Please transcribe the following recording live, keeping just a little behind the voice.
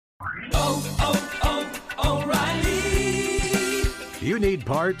O'Reilly. You need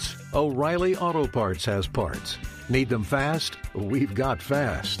parts? O'Reilly Auto Parts has parts. Need them fast? We've got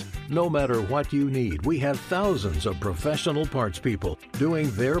fast. No matter what you need, we have thousands of professional parts people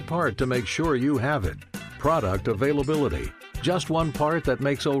doing their part to make sure you have it. Product availability. Just one part that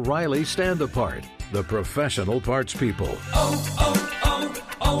makes O'Reilly stand apart. The professional parts people.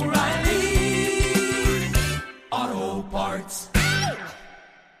 O'Reilly Auto Parts.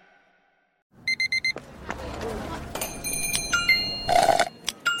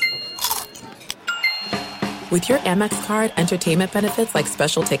 With your Amex card, entertainment benefits like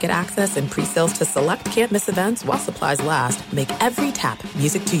special ticket access and pre-sales to select can't-miss events while supplies last make every tap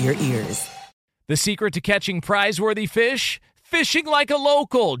music to your ears. The secret to catching prize-worthy fish? Fishing like a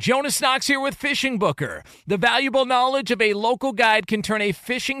local. Jonas Knox here with Fishing Booker. The valuable knowledge of a local guide can turn a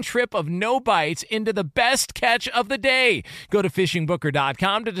fishing trip of no bites into the best catch of the day. Go to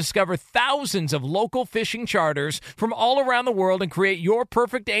fishingbooker.com to discover thousands of local fishing charters from all around the world and create your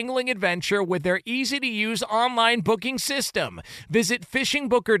perfect angling adventure with their easy-to-use online booking system. Visit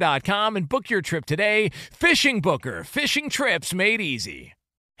fishingbooker.com and book your trip today. Fishing Booker. Fishing trips made easy.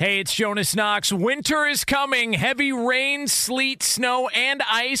 Hey, it's Jonas Knox. Winter is coming. Heavy rain, sleet, snow, and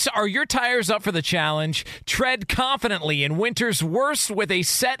ice. Are your tires up for the challenge? Tread confidently in winter's worst with a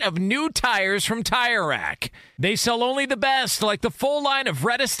set of new tires from Tire Rack. They sell only the best, like the full line of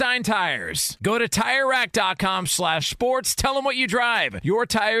Redestein tires. Go to TireRack.com/sports. Tell them what you drive. Your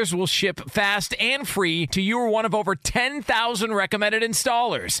tires will ship fast and free to you or one of over 10,000 recommended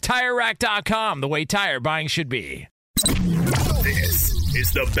installers. TireRack.com, the way tire buying should be. This is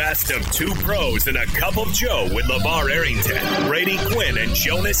the best of two pros and a cup of Joe with LeVar Arrington, Brady Quinn, and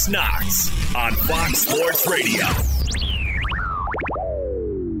Jonas Knox on Fox Sports Radio.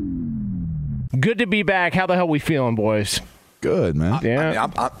 Good to be back. How the hell we feeling, boys? Good, man. Yeah.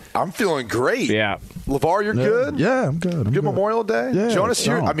 I'm feeling great. Yeah. LeVar, you're good? Yeah, I'm good. I'm good Memorial Day? Yeah, Jonas,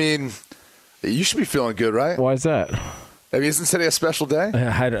 you should be feeling good, right? Why is that? Maybe isn't today a special day?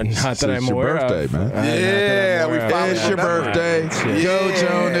 Not that I'm aware of. It's your birthday, man. Yeah, we finally It's your birthday. Go,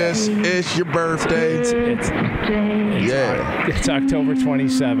 Jonas. It's your birthday. It's October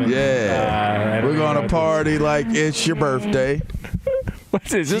 27th. Yeah. We're going to party like it's your birthday.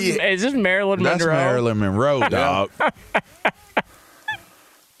 What's this? Is this Marilyn Monroe? That's Marilyn Monroe, dog.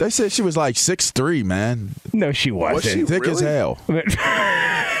 They said she was like 6'3", man. No, she wasn't. Was she Thick as really? hell. Well,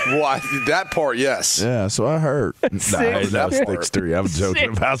 that part, yes. Yeah, so I heard. That was 6'3". I'm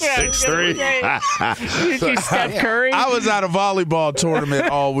joking about 6'3". She's Steph Curry. I was at a volleyball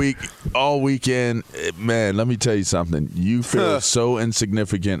tournament all weekend. Man, let me tell you something. You feel so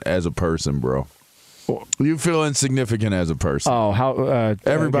insignificant as a person, bro. You feel insignificant as a person. Oh, how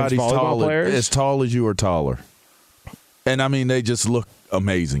everybody's as tall as you or taller. And I mean, they just look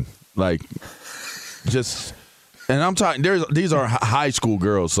amazing. Like, just, and I'm talking. These are high school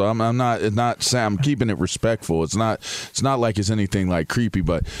girls, so I'm keeping it respectful. It's not like it's anything like creepy,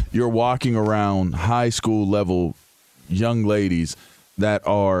 but you're walking around high school level young ladies that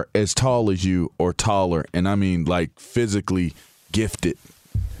are as tall as you or taller, and I mean like physically gifted.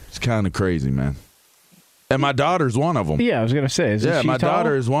 It's kind of crazy, man. And my daughter's one of them. Yeah, I was gonna say. My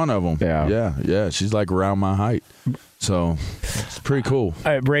daughter is one of them. Yeah. She's like around my height. So it's pretty cool.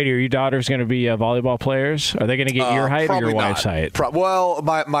 Brady, are your daughters going to be volleyball players? Are they going to get your height or your wife's height? Well,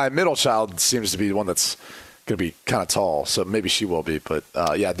 my middle child seems to be the one that's going to be kind of tall, so maybe she will be. But,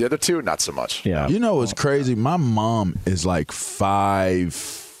 the other two, not so much. Yeah. You know what's crazy? My mom is like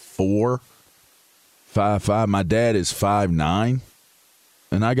 5'4", 5'5". My dad is 5'9".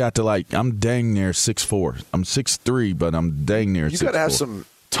 And I got to I'm dang near 6'4". I'm 6'3", but I'm dang near 6'4". You got to have some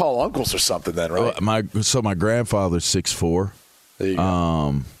tall uncles or something then, right? My grandfather's 6'4". There you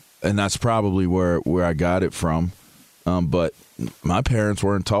go. And that's probably where I got it from. But my parents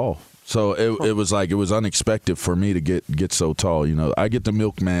weren't tall. So it was like it was unexpected for me to get so tall. You know, I get the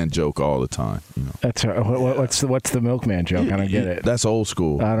milkman joke all the time. You know, that's what's the milkman joke? I don't get it. That's old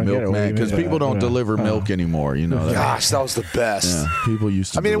school. I don't milkman, get it because people don't deliver milk anymore. You know, gosh, that was the best. Yeah, people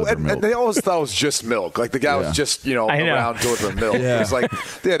used to. Deliver milk. And they always thought it was just milk. Like the guy was just around delivering milk. Yeah. It was like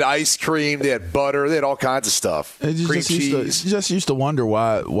they had ice cream, they had butter, they had all kinds of stuff. Cream cheese. Just used to wonder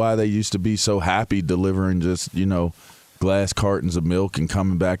why they used to be so happy delivering just glass cartons of milk and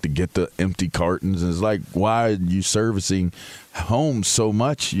coming back to get the empty cartons. And it's like, why are you servicing home so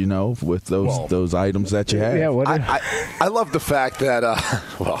much, with those items that you have. Yeah, I love the fact that,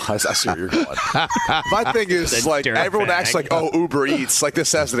 I see where you're going. My thing is, like, everyone acts like, Uber Eats, like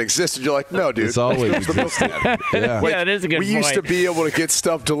this hasn't existed. You're like, no, dude. It's always the milkman. Yeah. Like, that is a good we used to be able to get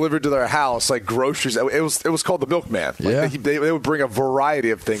stuff delivered to their house, like groceries. It was called the milkman. Like, they would bring a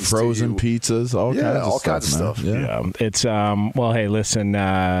variety of things Frozen to you. pizzas, all kinds of stuff. Yeah. It's, well, hey, listen,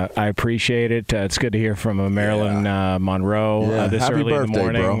 I appreciate it. It's good to hear from Marilyn Monroe this Happy early birthday, in the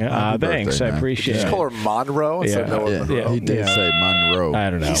morning. bro. Happy Thanks. birthday, I man. appreciate Did it. you call her Monroe? Instead of Noah Monroe? He did say Monroe. I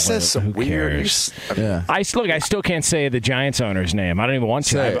don't know. He says some Who weird. cares? Yeah. I still can't say the Giants owner's name. I don't even want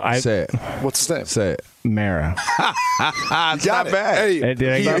to. Say it. What's his name? Say it. Mara. It's Got not it. bad.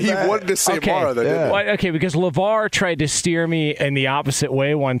 Hey, he wanted to say Mara, though, didn't he? Well, okay, because LeVar tried to steer me in the opposite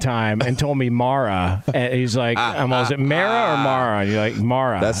way one time and told me Mara. And he's like, is it Mara or Mara? And you're like,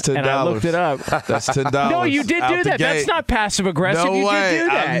 Mara. That's $10. And I looked it up. That's $10. No, you did out do the that. gate. That's not passive aggressive. No you way. did do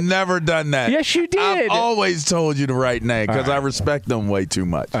that. I've never done that. Yes, you did. I've always told you the right name because All right. I respect them way too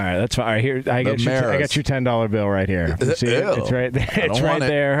much. All right, that's fine. All right, here, I got your $10 bill right here. You see it? Ew. It's right there. I don't It's right want it.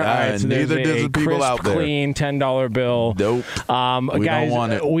 there. All right, so Neither there's does a the people crisp, out there. clean $10 bill. Nope. We guys, don't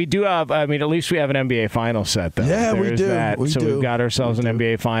want it. We do have. I mean, at least we have an NBA Finals set, though. Yeah, we There's do. That. We so do. we've got ourselves an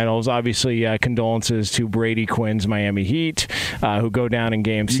NBA Finals. Obviously, condolences to Brady Quinn's Miami Heat, who go down in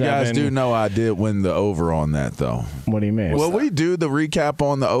Game 7. You guys do know I did win the over on that, though. What do you mean? We do the recap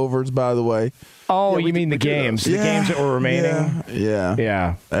on the overs, by the way. Oh, Yeah, you mean the games? The games that were remaining?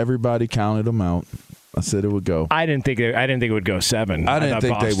 Yeah. Everybody counted them out. I said it would go. I didn't think it would go 7. I didn't thought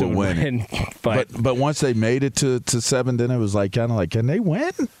think Boston they would win. But once they made it to 7, then it was like kind of like, can they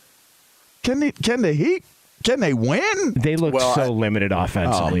win? Can the Heat? Can they win? They looked so limited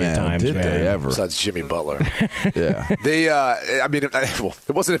offensively at times. Did they ever? Besides Jimmy Butler. Yeah. They, I mean, it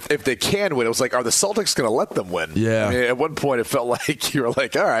wasn't if they can win. It was like, are the Celtics going to let them win? Yeah. I mean, at one point, it felt like you were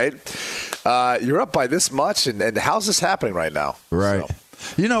like, all right, you're up by this much, and how's this happening right now? Right. So,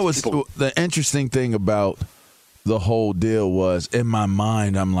 You know, the interesting thing about the whole deal was, in my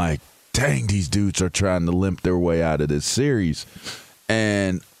mind, I'm like, dang, these dudes are trying to limp their way out of this series.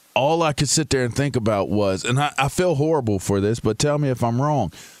 And all I could sit there and think about was, and I feel horrible for this, but tell me if I'm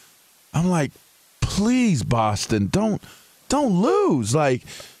wrong. I'm like, please, Boston, don't lose. Like,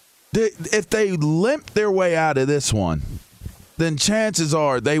 if they limp their way out of this one, then chances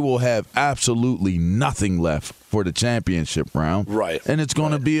are they will have absolutely nothing left for the championship round. Right. And it's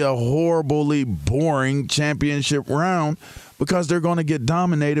going to be a horribly boring championship round because they're going to get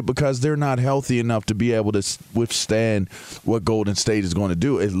dominated because they're not healthy enough to be able to withstand what Golden State is going to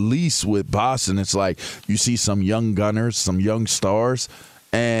do. At least with Boston, it's like you see some young gunners, some young stars,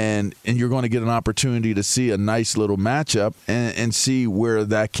 and you're going to get an opportunity to see a nice little matchup and see where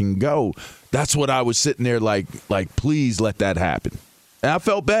that can go. That's what I was sitting there like, please let that happen. And I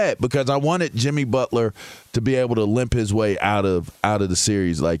felt bad because I wanted Jimmy Butler to be able to limp his way out of the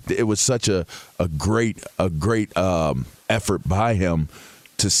series. Like, it was such a great effort by him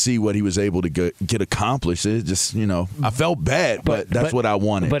to see what he was able to get accomplished. It just, I felt bad, but that's what I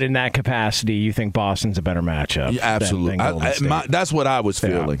wanted. But in that capacity, you think Boston's a better matchup? Yeah, absolutely. than Golden State. That's what I was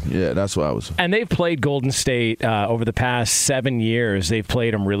feeling. Yeah, that's what I was. And they've played Golden State over the past 7 years. They've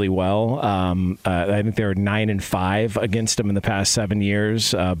played them really well. I think they're 9-5 against them in the past 7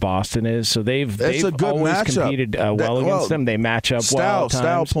 years. Boston is. So they've a good always matchup. competed well against them. They match up well.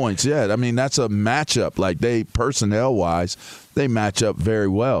 Style points. Yeah, I mean that's a matchup. Like personnel wise, they match up very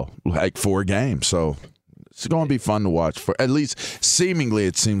well. Like 4 games. So it's going to be fun to watch. For at least seemingly,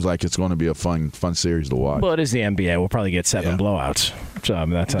 it seems like it's going to be a fun series to watch. Well, it is the NBA. We'll probably get 7 blowouts. So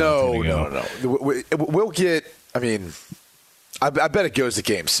that's how it's gonna go. No. We'll get. I mean, I bet it goes to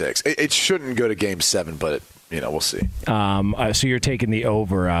Game 6. It shouldn't go to Game 7, but we'll see. So you're taking the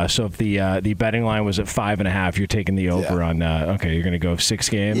over. So if the betting line was at 5.5, you're taking the over on. Okay, you're going to go 6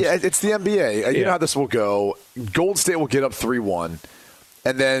 games. Yeah, it's the NBA. You know how this will go. Golden State will get up 3-1,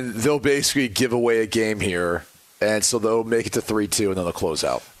 and then they'll basically give away a game here, and so they'll make it to 3-2, and then they'll close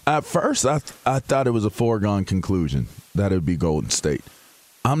out. At first, I thought it was a foregone conclusion that it would be Golden State.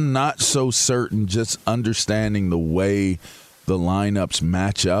 I'm not so certain, just understanding the way the lineups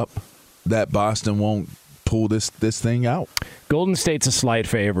match up, that Boston won't pull this thing out. Golden State's a slight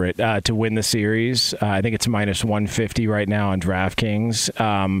favorite to win the series. I think it's minus 150 right now on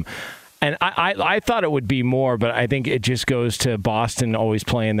DraftKings. And I thought it would be more, but I think it just goes to Boston always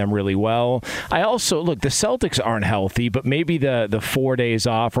playing them really well. I also, look, the Celtics aren't healthy, but maybe the 4 days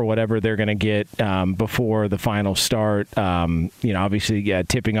off or whatever they're going to get before the final start, obviously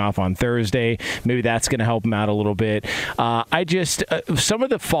tipping off on Thursday, maybe that's going to help them out a little bit. Some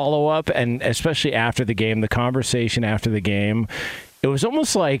of the follow-up, and especially after the game, the conversation after the game, it was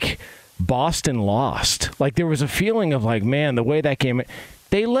almost like Boston lost. Like there was a feeling of like, man, the way that game...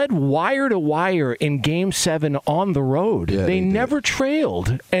 They led wire to wire in Game 7 on the road. Yeah, they never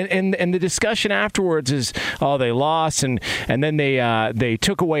trailed. And the discussion afterwards is, they lost, and then they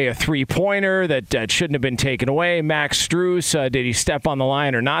took away a three-pointer that shouldn't have been taken away. Max Strus, did he step on the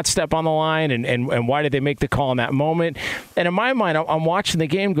line or not step on the line? And why did they make the call in that moment? And in my mind, I'm watching the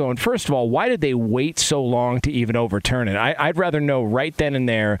game going, first of all, why did they wait so long to even overturn it? I'd rather know right then and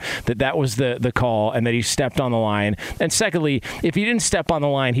there that was the call and that he stepped on the line. And secondly, if he didn't step on the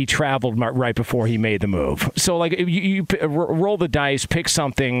line, he traveled right before he made the move. So, like, you roll the dice, pick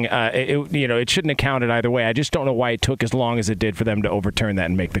something. It shouldn't have counted either way. I just don't know why it took as long as it did for them to overturn that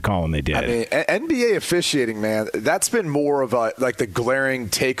and make the call, and they did. I mean, NBA officiating, man, that's been more of the glaring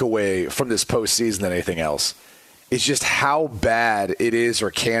takeaway from this postseason than anything else. It's just how bad it is or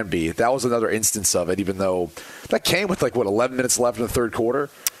can be. That was another instance of it, even though that came with 11 minutes left in the third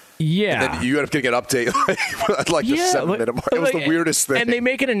quarter. Yeah. And then you end up getting an update at the 7-minute mark. It was the weirdest thing. And they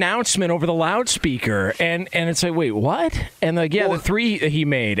make an announcement over the loudspeaker, and it's like, wait, what? And the three he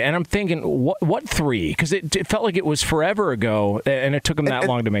made. And I'm thinking, what three? Because it felt like it was forever ago, and it took him that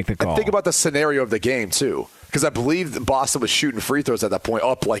long to make the call. And think about the scenario of the game, too. Because I believe Boston was shooting free throws at that point,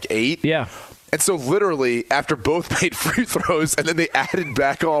 up 8. Yeah. And so literally, after both made free throws and then they added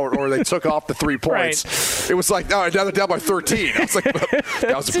back on or they took off the 3 points, It was like, now they're down by 13. I was like,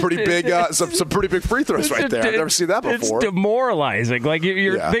 that was a pretty big, some pretty big free throws right there. I've never seen that before. It's demoralizing. Like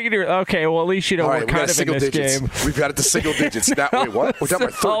you're thinking, okay, well at least we're kind of in this game. We've got it to single digits. Wait, what? We're down by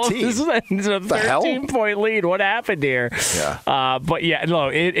 13. This is a 13-point lead. What happened here? Yeah. But yeah, no,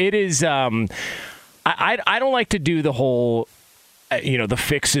 it is. I don't like to do the whole. The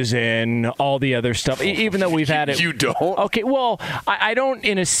fixes in, all the other stuff, even though we've had it. You don't? Okay, well, I don't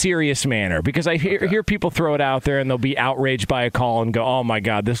in a serious manner, because I hear people throw it out there and they'll be outraged by a call and go, oh, my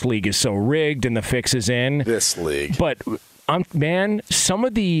God, this league is so rigged and the fix is in. This league. But, some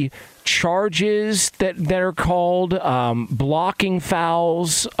of the charges that are called, blocking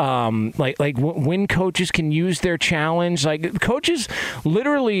fouls, like when coaches can use their challenge. Like coaches,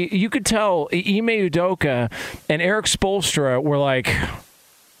 literally, you could tell Ime Udoka and Eric Spoelstra were like,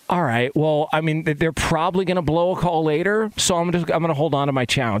 all right, well, I mean, they're probably going to blow a call later, so I'm going to hold on to my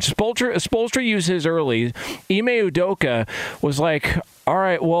challenge. Spoelstra used his early. Ime Udoka was like, all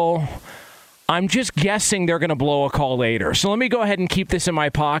right, well, I'm just guessing they're going to blow a call later. So let me go ahead and keep this in my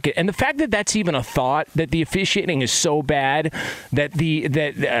pocket. And the fact that that's even a thought, that the officiating is so bad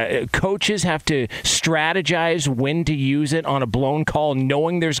that coaches have to strategize when to use it on a blown call,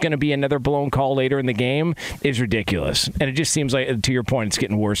 knowing there's going to be another blown call later in the game, is ridiculous. And it just seems like, to your point, it's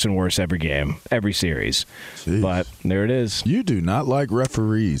getting worse and worse every game, every series. Jeez. But there it is. You do not like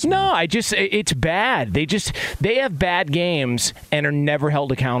referees. No, it's bad. They have bad games and are never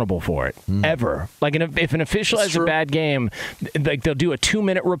held accountable for it, ever. Like if an official has a bad game, like they'll do a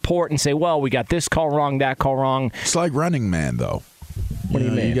 2-minute report and say, well, we got this call wrong, that call wrong. It's like Running Man, though. What do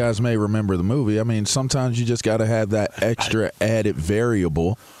you mean? You guys may remember the movie. I mean, sometimes you just got to have that extra added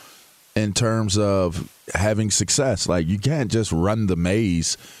variable in terms of having success. Like you can't just run the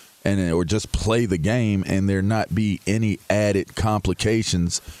maze or just play the game and there not be any added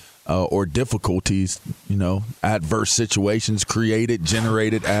complications or difficulties, adverse situations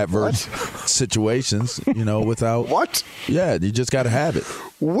generated adverse situations, without. What? Yeah, you just got to have it.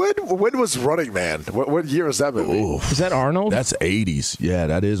 When was Running Man? What year is that movie? Ooh, is that Arnold? That's 80s. Yeah,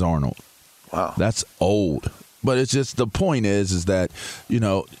 that is Arnold. Wow. That's old. But it's just, the point is that, you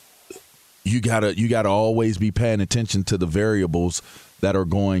gotta always be paying attention to the variables that are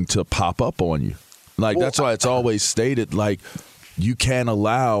going to pop up on you. Like, that's why it's always stated, like, you can't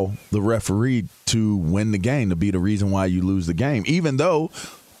allow the referee to win the game, to be the reason why you lose the game, even though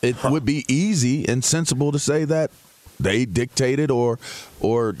it would be easy and sensible to say that they dictated or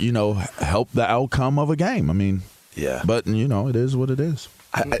helped the outcome of a game. I mean, yeah. But, it is what it is.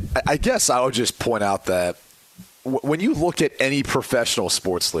 I guess I would just point out that when you look at any professional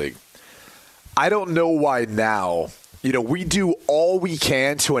sports league, I don't know why now, we do all we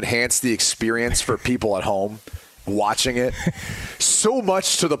can to enhance the experience for people at home. watching it. So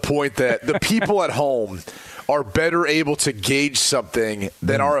much to the point that the people at home are better able to gauge something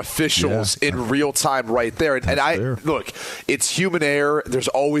than our officials in real time right there. And look, it's human error. There's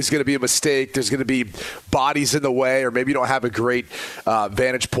always going to be a mistake. There's going to be bodies in the way, or maybe you don't have a great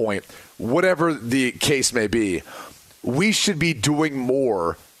vantage point. Whatever the case may be, we should be doing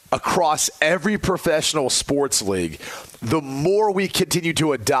more across every professional sports league. The more we continue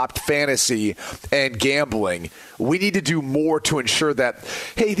to adopt fantasy and gambling, we need to do more to ensure that,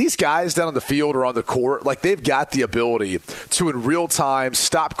 hey, these guys down on the field or on the court, like, they've got the ability to in real time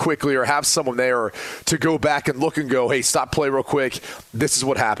stop quickly or have someone there to go back and look and go, hey, stop play real quick. This is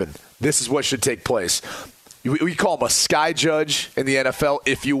what happened. This is what should take place. We call them a sky judge in the NFL,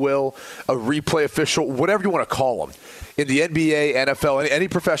 if you will, a replay official, whatever you want to call them. In the NBA, NFL, any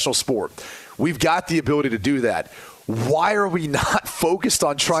professional sport, we've got the ability to do that. Why are we not focused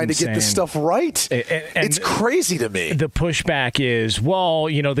on trying to get this stuff right? And it's crazy to me. The pushback is, well,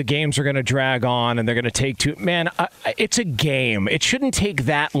 the games are going to drag on and they're going to take too. Man, it's a game. It shouldn't take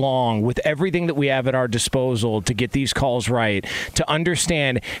that long with everything that we have at our disposal to get these calls right, to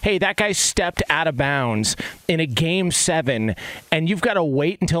understand, hey, that guy stepped out of bounds in a Game 7, and you've got to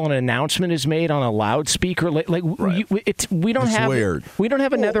wait until an announcement is made on a loudspeaker. We don't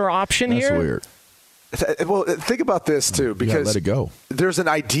have another option here. That's weird. Well, think about this, too, because let it go. There's an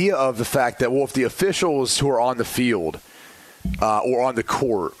idea of the fact that, well, if the officials who are on the field or on the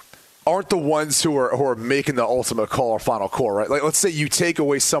court aren't the ones who are making the ultimate call or final call, right? Like, let's say you take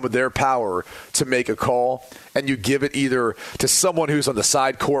away some of their power to make a call and you give it either to someone who's on the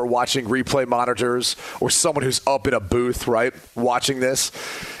side court watching replay monitors or someone who's up in a booth, right, watching this.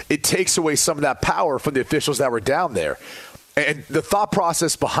 It takes away some of that power from the officials that were down there. And the thought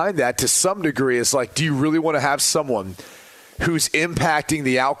process behind that, to some degree, is like, do you really want to have someone who's impacting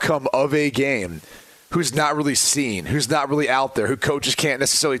the outcome of a game, who's not really seen, who's not really out there, who coaches can't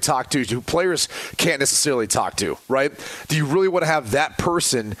necessarily talk to, who players can't necessarily talk to, right? Do you really want to have that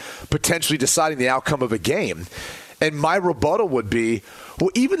person potentially deciding the outcome of a game? And my rebuttal would be,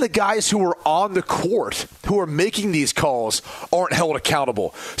 well, even the guys who are on the court, who are making these calls, aren't held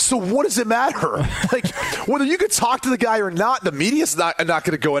accountable. So what does it matter? Like, whether you could talk to the guy or not, the media's not going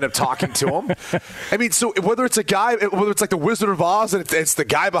to go end up talking to him. I mean, so whether it's a guy, whether it's like the Wizard of Oz and it's the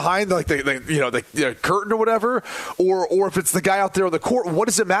guy behind like the curtain or whatever, or if it's the guy out there on the court, what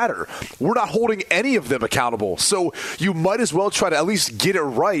does it matter? We're not holding any of them accountable. So you might as well try to at least get it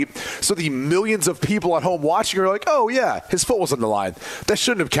right, so the millions of people at home watching are like, oh yeah, his foot was on the line. That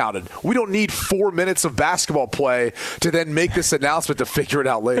shouldn't have counted. We don't need 4 minutes of basketball play to then make this announcement to figure it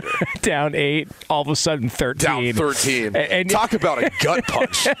out later. Down 8, all of a sudden 13. Down 13. And talk about a gut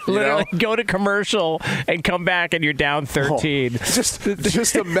punch. Literally go to commercial and come back and you're down 13. Just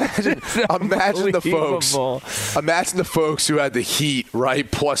imagine the folks. Imagine the folks who had the Heat, right,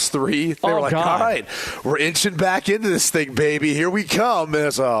 +3. They were like, God. All right, we're inching back into this thing, baby. Here we come. And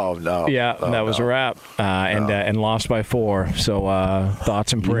it's, oh, no. Yeah, that was a wrap. And lost by 4. So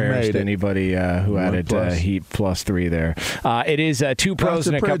thoughts and prayers to anybody who added Heat +3 there. It is 2 pros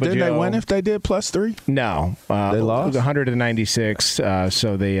and a cup of Joe. Didn't they win if they did +3? No. They lost? 196, so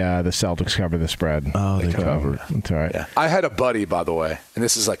the Celtics cover the spread. Oh, they covered. That's all right. Yeah. I had a buddy, by the way, and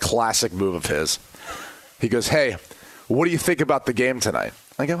this is a classic move of his. He goes, hey, what do you think about the game tonight?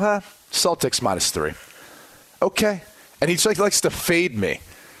 I go, Celtics -3. Okay. And he likes to fade me.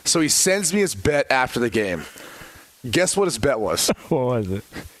 So he sends me his bet after the game. Guess what his bet was? What was it?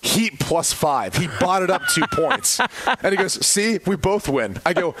 Heat +5. He bought it up 2 points. And he goes, see, we both win.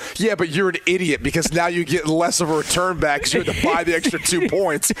 I go, yeah, but you're an idiot because now you get less of a return back because you had to buy the extra 2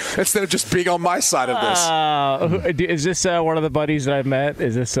 points instead of just being on my side of this. Is this one of the buddies that I've met?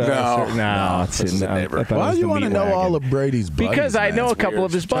 Is this no, it's a neighbor. Why do you want to know all of Brady's buddies? Because I know a couple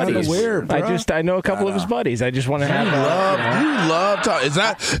of his buddies. Weird, bro. I know a couple of his buddies. I just want to have you love talking. Is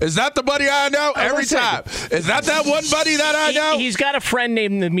that the buddy I know? Every time. Is that one buddy that I know? He's got a friend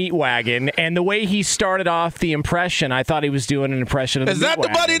named the Meat Wagon, and the way he started off the impression, I thought he was doing an impression of the Meat Wagon. Is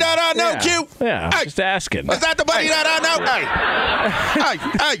that the buddy that I know, Q? Yeah, hey. Just asking. Is that the buddy that I know?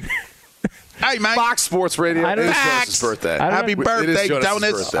 Hey, man. Fox Sports Radio. It is Jonas' birthday. Happy birthday,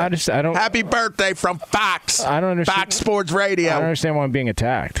 Jonas. Happy birthday from Fox. I don't understand. Fox Sports Radio. I don't understand why I'm being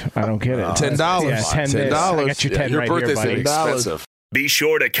attacked. I don't get it. $10. Yeah, $10. I got your 10 your right here, birthday's buddy. expensive. Be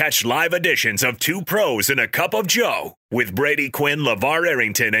sure to catch live editions of Two Pros and a Cup of Joe with Brady Quinn, LeVar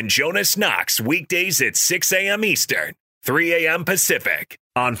Arrington, and Jonas Knox weekdays at 6 a.m. Eastern, 3 a.m. Pacific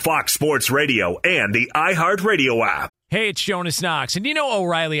on Fox Sports Radio and the iHeartRadio app. Hey, it's Jonas Knox, and you know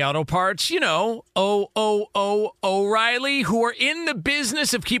O'Reilly Auto Parts. You know, O'Reilly, who are in the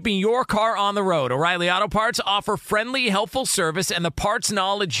business of keeping your car on the road. O'Reilly Auto Parts offer friendly, helpful service and the parts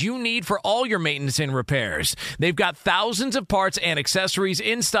knowledge you need for all your maintenance and repairs. They've got thousands of parts and accessories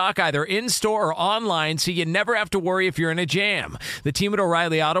in stock, either in-store or online, so you never have to worry if you're in a jam. The team at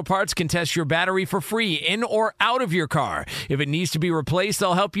O'Reilly Auto Parts can test your battery for free in or out of your car. If it needs to be replaced,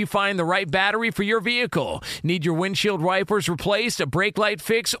 they'll help you find the right battery for your vehicle. Need your windshield wipers replaced, a brake light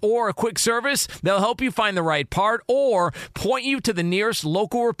fix, or a quick service? They'll help you find the right part or point you to the nearest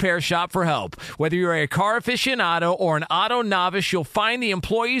local repair shop for help. Whether you're a car aficionado or an auto novice, you'll find the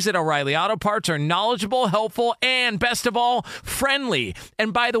employees at O'Reilly Auto Parts are knowledgeable, helpful, and best of all, friendly.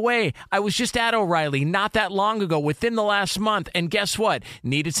 And by the way, I was just at O'Reilly not that long ago, within the last month, and guess what?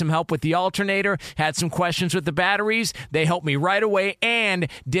 Needed some help with the alternator, had some questions with the batteries. They helped me right away and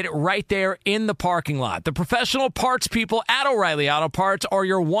did it right there in the parking lot. The professional parts people at O'Reilly Auto Parts are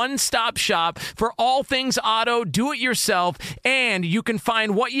your one-stop shop for all things auto, do-it-yourself, and you can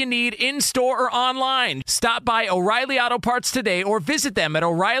find what you need in-store or online. Stop by O'Reilly Auto Parts today or visit them at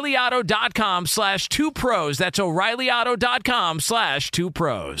O'ReillyAuto.com/2pros. That's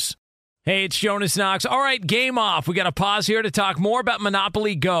O'ReillyAuto.com/2pros. Hey, it's Jonas Knox. All right, game off. We got to pause here to talk more about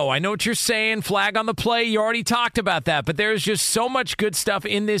Monopoly Go. I know what you're saying, flag on the play. You already talked about that, but there's just so much good stuff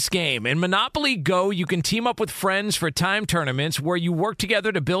in this game. In Monopoly Go, you can team up with friends for time tournaments where you work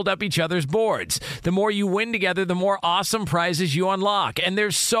together to build up each other's boards. The more you win together, the more awesome prizes you unlock. And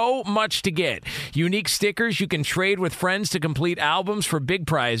there's so much to get. Unique stickers you can trade with friends to complete albums for big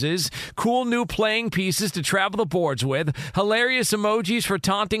prizes. Cool new playing pieces to travel the boards with. Hilarious emojis for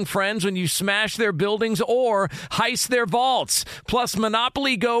taunting friends when you smash their buildings or heist their vaults. Plus,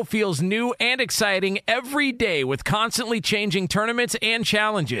 Monopoly Go feels new and exciting every day with constantly changing tournaments and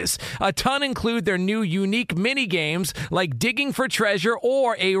challenges. A ton include their new unique mini games like digging for treasure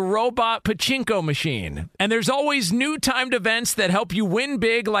or a robot pachinko machine. And there's always new timed events that help you win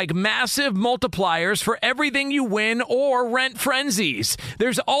big, like massive multipliers for everything you win or rent frenzies.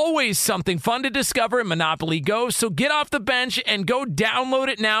 There's always something fun to discover in Monopoly Go, so get off the bench and go download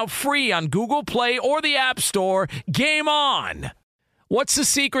it now free on Google Play or the App Store. Game on! What's the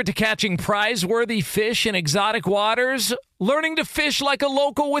secret to catching prize-worthy fish in exotic waters? Learning to fish like a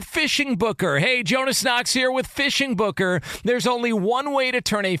local with Fishing Booker. Hey, Jonas Knox here with Fishing Booker. There's only one way to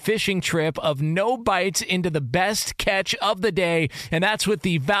turn a fishing trip of no bites into the best catch of the day, and that's with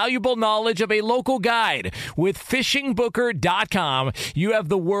the valuable knowledge of a local guide. With FishingBooker.com, you have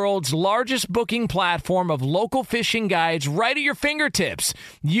the world's largest booking platform of local fishing guides right at your fingertips.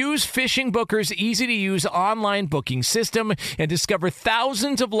 Use Fishing Booker's easy-to-use online booking system and discover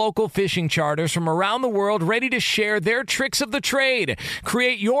thousands of local fishing charters from around the world ready to share their tricks of the trade.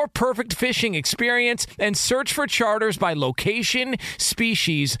 Create your perfect fishing experience and search for charters by location,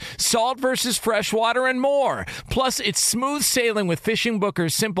 species, salt versus freshwater, and more. Plus, it's smooth sailing with Fishing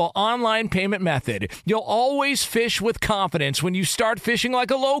Booker's simple online payment method. You'll always fish with confidence when you start fishing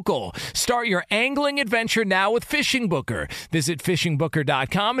like a local. Start your angling adventure now with Fishing Booker. Visit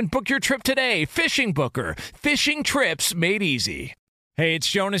FishingBooker.com and book your trip today. Fishing Booker. Fishing trips made easy. Hey, it's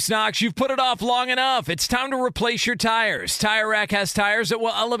Jonas Knox. You've put it off long enough. It's time to replace your tires. Tire Rack has tires that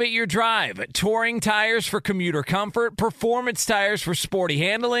will elevate your drive. Touring tires for commuter comfort, performance tires for sporty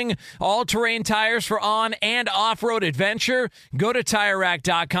handling, all-terrain tires for on- and off-road adventure. Go to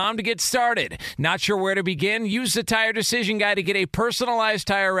TireRack.com to get started. Not sure where to begin? Use the Tire Decision Guide to get a personalized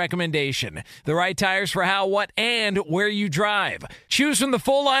tire recommendation. The right tires for how, what, and where you drive. Choose from the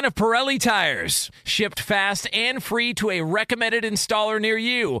full line of Pirelli tires. Shipped fast and free to a recommended installer near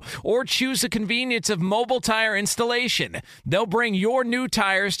you, or choose the convenience of mobile tire installation. They'll bring your new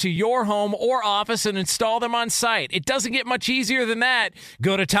tires to your home or office and install them on site. It doesn't get much easier than that.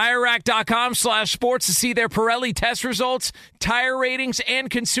 Go to TireRack.com/sports to see their Pirelli test results, tire ratings, and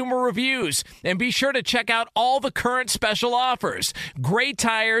consumer reviews. And be sure to check out all the current special offers. Great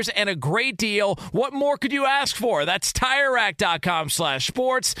tires and a great deal. What more could you ask for? That's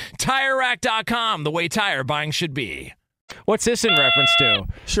TireRack.com/sports. TireRack.com, the way tire buying should be. What's this in reference to?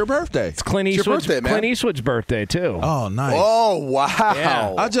 It's your birthday. It's Clint Eastwood's birthday, too. Oh, nice. Oh, wow.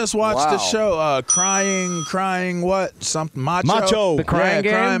 Yeah. I just watched the show, Crying what? Something Macho. The Crying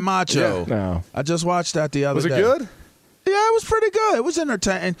Game? Crying Macho. Yeah. No. I just watched that the other day. Was it good? Yeah, it was pretty good. It was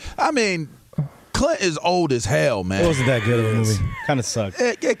entertaining. I mean, Clint is old as hell, man. It wasn't that good of a movie. Kind of sucked.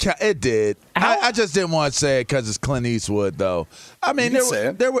 It did. I just didn't want to say it because it's Clint Eastwood, though. I mean,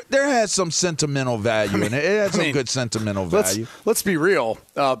 there has some sentimental value in it. It had some good sentimental value. Let's be real.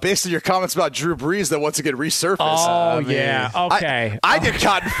 Based on your comments about Drew Brees that once again resurfaced. Oh, yeah. Okay. I get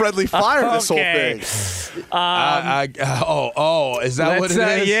caught in friendly fire this whole thing. Is that what it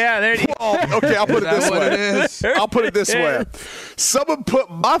is? Yeah. There you go. Okay, I'll put it this way. It is? I'll put it this way. Someone put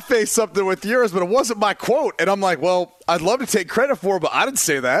my face up there with yours, but it wasn't my quote. And I'm like, well, I'd love to take credit for it, but I didn't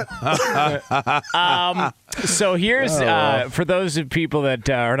say that. So here's, for those of people that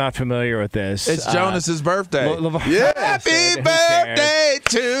are not familiar with this. It's Jonas's birthday. Yeah. Happy birthday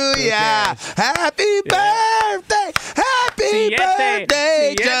to ya. Happy birthday. Happy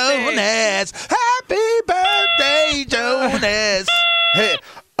birthday, Jonas. Happy birthday, Jonas. Hey,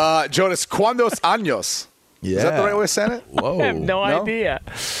 Jonas, ¿cuántos años? Yeah. Is that the right way of saying it? Whoa. I have no idea.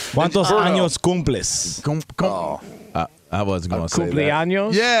 ¿Cuántos años cumples? I wasn't going to say that.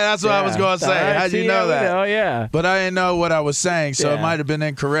 Cumpleaños? Yeah, that's what I was going to say. How'd you know that? Oh, yeah. But I didn't know what I was saying, so it might have been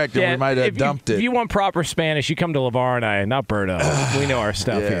incorrect, and we might have dumped it. If you want proper Spanish, you come to LeVar and I, not Berto. We know our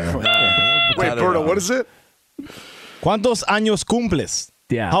stuff here. Wait, Berto, what is it? ¿Cuántos años cumples?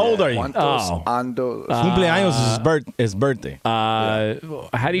 Yeah. How old are you? Cumpleaños Cumpleaños is birthday.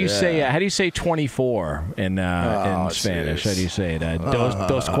 How do you say? How do you say 24 in Spanish? How do you say it?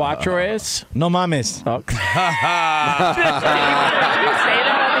 Dos cuatro es? No mames. Oh. Did you say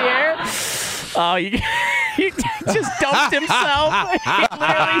that on the air? Oh, he just dumped himself. He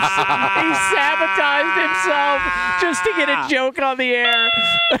sabotaged himself just to get a joke on the air.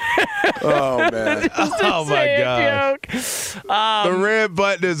 Oh, man. Oh, my God. The red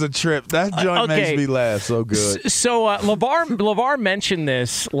button is a trip. That joint makes me laugh so good. So LeVar mentioned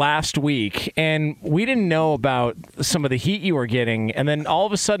this last week, and we didn't know about some of the heat you were getting. And then all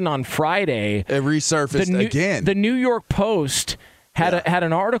of a sudden on Friday, it resurfaced again. The New York Post had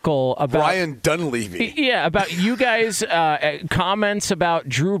an article about Brian Dunleavy. Yeah, about you guys' comments about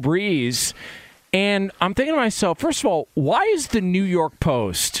Drew Brees. And I'm thinking to myself, first of all, why is the New York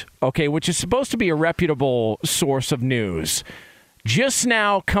Post, which is supposed to be a reputable source of news, just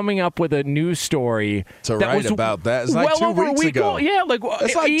now coming up with a news story to write about that? It's like 2 weeks ago. Yeah,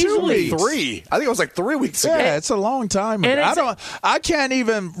 it's like easily 2 weeks. 3. I think it was like 3 weeks ago. Yeah, it's a long time ago. I can't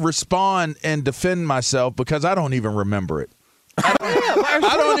even respond and defend myself because I don't even remember it. I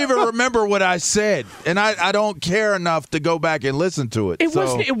don't even remember what I said, and I don't care enough to go back and listen to it. It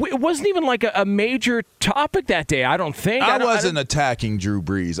wasn't even like a major topic that day, I don't think. I wasn't attacking Drew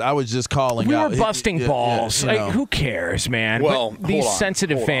Brees. I was just calling out. We were busting balls. Who cares, man? Well, these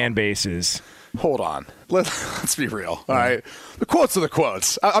sensitive fan bases. Hold on. Let's be real. All right. The quotes are the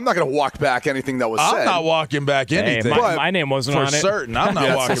quotes. I'm not going to walk back anything that was said. I'm not walking back anything. My name wasn't on it. For certain. I'm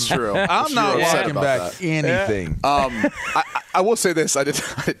not walking that's true. I'm not walking back anything. I will say this. I did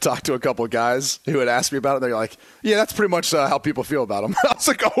talk to a couple of guys who had asked me about it. They're like, yeah, that's pretty much how people feel about him. I was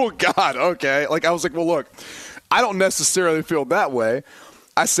like, oh, God, okay. I was like, well, look, I don't necessarily feel that way.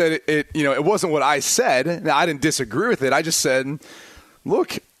 I said it wasn't what I said. Now, I didn't disagree with it. I just said,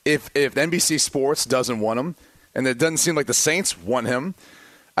 look, if NBC Sports doesn't want him, and it doesn't seem like the Saints want him,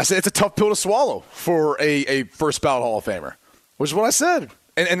 I said it's a tough pill to swallow for a first ballot Hall of Famer, which is what I said.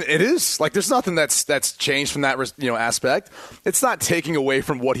 And it is. There's nothing that's changed from that aspect. It's not taking away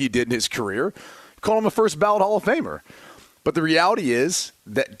from what he did in his career. Call him a first ballot Hall of Famer. But the reality is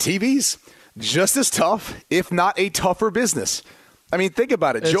that TV's just as tough, if not a tougher business. I mean, think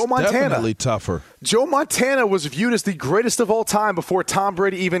about it. Joe Montana. Definitely tougher. Joe Montana was viewed as the greatest of all time before Tom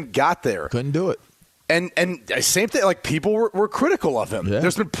Brady even got there. Couldn't do it. And same thing. People were critical of him. Yeah.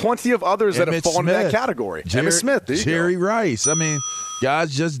 There's been plenty of others that have fallen in that category. Emmitt Smith, Jerry Rice. I mean,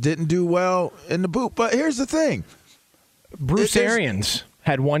 guys just didn't do well in the boot. But here's the thing: Bruce Arians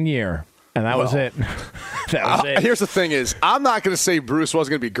had 1 year, and that was it. That was it. Here's the thing: I'm not going to say Bruce wasn't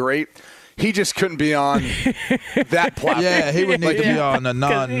going to be great. He just couldn't be on that platform. Yeah, he would need to be on a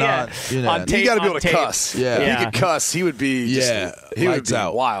non. He got to be able to cuss. Yeah. If he could cuss, he would be. He would be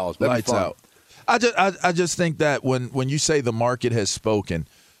out. Wild. That'd Lights be fun. out. I just think that when you say the market has spoken,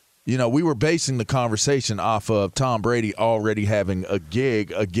 we were basing the conversation off of Tom Brady already having a gig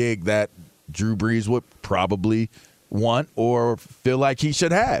that Drew Brees would probably want or feel like he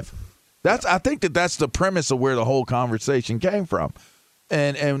should have. I think that's the premise of where the whole conversation came from,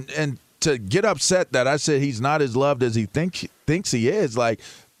 and to get upset that I said he's not as loved as he thinks he is,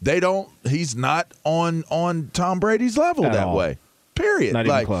 he's not on Tom Brady's level at that all. way. Period. Not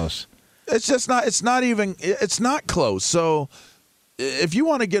even close. It's just not. It's not close. So if you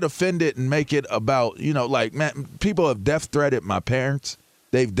want to get offended and make it about, man, people have death threatened my parents.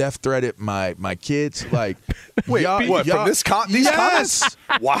 They've death threatened my kids. Like, wait, what, from these comments?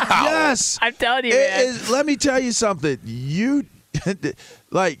 Wow. Yes. I'm telling you, man. Let me tell you something. You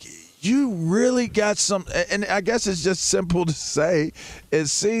really got some, and I guess it's just simple to say,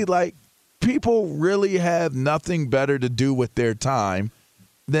 is see, like, people really have nothing better to do with their time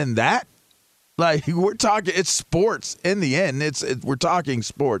than that. Like, we're talking, it's sports in the end. We're talking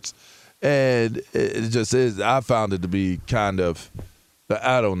sports. And it just is, I found it to be kind of,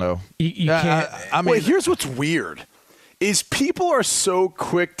 I don't know. You can't. I mean, here's what's weird is people are so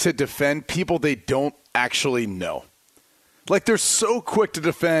quick to defend people they don't actually know. Like, they're so quick to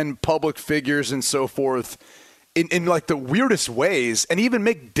defend public figures and so forth in like the weirdest ways, and even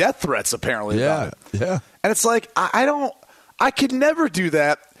make death threats apparently about it. Yeah. And it's like, I could never do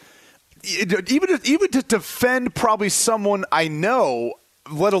that. Even to defend probably someone I know,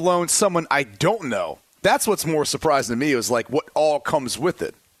 let alone someone I don't know. That's what's more surprising to me is like what all comes with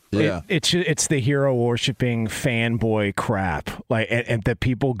it. Yeah, it's the hero worshiping fanboy crap, like, and that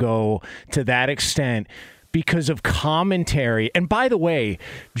people go to that extent because of commentary. And by the way,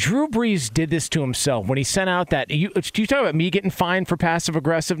 Drew Brees did this to himself when he sent out that. You talk about me getting fined for passive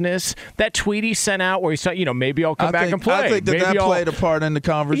aggressiveness. That tweet he sent out where he said, maybe I'll come back and play. I think that played a part in the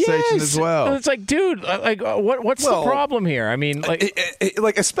conversation as well. It's like, dude, like, what's the problem here? I mean,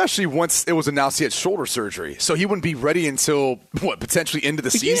 like especially once it was announced he had shoulder surgery, so he wouldn't be ready until potentially into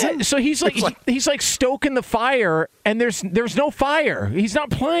the season. Yeah, so he's like stoking the fire, and there's no fire. He's not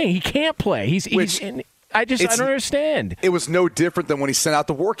playing. He can't play. I don't understand. It was no different than when he sent out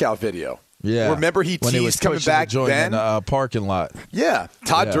the workout video. Yeah. Remember he when teased coming back then? In the parking lot. Yeah.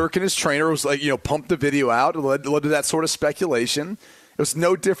 Todd Durkin, his trainer, was like, pumped the video out. It led to that sort of speculation. It was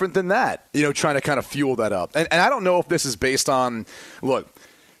no different than that, trying to kind of fuel that up. And I don't know if this is based on, look,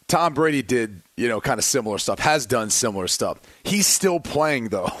 Tom Brady did, kind of similar stuff, has done similar stuff. He's still playing,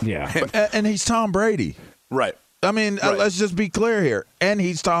 though. Yeah. And he's Tom Brady. Right. I mean, let's just be clear here. And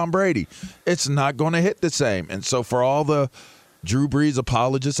he's Tom Brady. It's not going to hit the same. And so for all the Drew Brees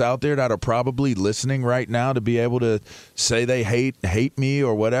apologists out there that are probably listening right now to be able to say they hate me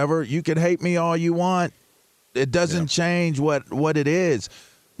or whatever, you can hate me all you want. It doesn't change what it is.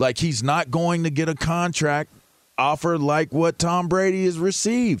 Like, he's not going to get a contract offer like what Tom Brady has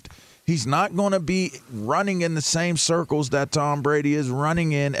received. He's not going to be running in the same circles that Tom Brady is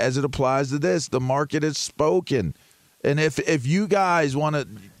running in as it applies to this. The market has spoken. And if you guys want to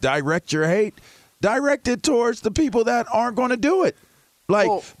direct your hate, direct it towards the people that aren't going to do it. Like,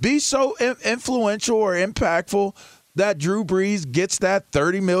 be so influential or impactful that Drew Brees gets that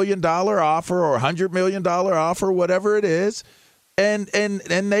 $30 million offer or $100 million offer, whatever it is, and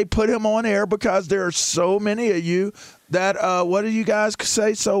they put him on air because there are so many of you that, what do you guys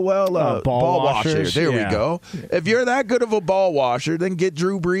say so well? Ball washers. There we go. If you're that good of a ball washer, then get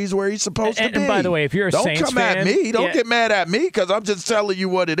Drew Brees where he's supposed to be. And by the way, if you're a Don't Saints come fan, at me. Don't get mad at me because I'm just telling you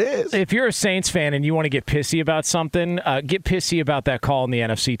what it is. If you're a Saints fan and you want to get pissy about something, get pissy about that call in the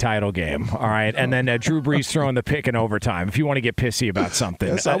NFC title game, all right? And then Drew Brees throwing the pick in overtime if you want to get pissy about something.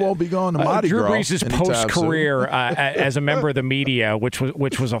 Yes, I won't be going to Mardi Drew Gras Brees' post-career as a member of the media, which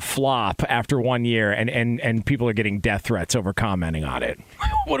was a flop after 1 year, and people are getting death threats over commenting on it.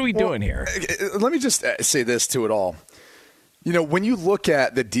 What are we doing here? Let me just say this to it all. When you look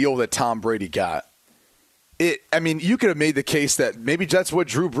at the deal that Tom Brady got, you could have made the case that maybe that's what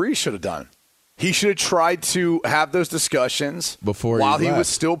Drew Brees should have done. He should have tried to have those discussions while he was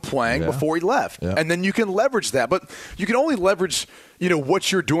still playing before he left. Yeah. And then you can leverage that. But you can only leverage,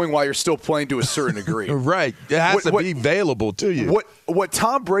 what you're doing while you're still playing to a certain degree. Right. It has to be available to you. What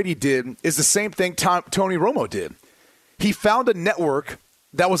Tom Brady did is the same thing Tony Romo did. He found a network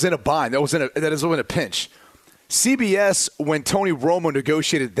that was in a bind, that is in a pinch. CBS, when Tony Romo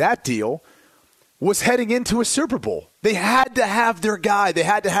negotiated that deal, was heading into a Super Bowl. They had to have their guy. They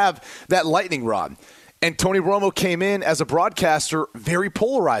had to have that lightning rod. And Tony Romo came in as a broadcaster, very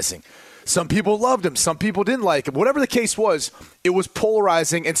polarizing. Some people loved him. Some people didn't like him. Whatever the case was, it was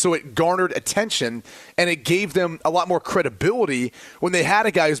polarizing, and so it garnered attention, and it gave them a lot more credibility when they had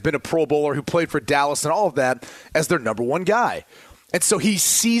a guy who's been a Pro Bowler, who played for Dallas and all of that, as their number one guy. And so he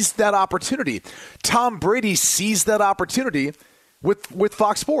seized that opportunity. Tom Brady seized that opportunity with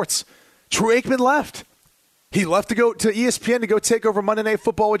Fox Sports. Troy Aikman left. He left to go to ESPN to go take over Monday Night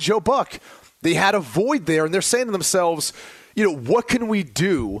Football with Joe Buck. They had a void there, and they're saying to themselves, what can we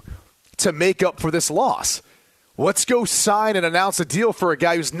do to make up for this loss? Let's go sign and announce a deal for a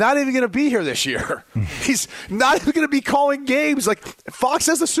guy who's not even going to be here this year. He's not even going to be calling games. Like, Fox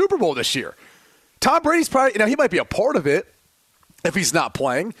has the Super Bowl this year. Tom Brady's probably, he might be a part of it if he's not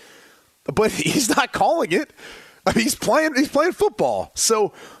playing, but he's not calling it. I mean, he's playing football.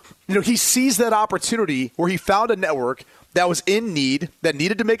 So, he sees that opportunity where he found a network that was in need, that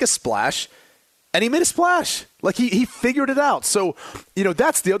needed to make a splash, and he made a splash. Like, he figured it out. So,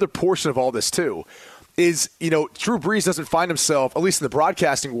 that's the other portion of all this, too, is, Drew Brees doesn't find himself, at least in the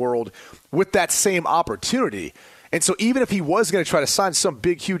broadcasting world, with that same opportunity. And so even if he was going to try to sign some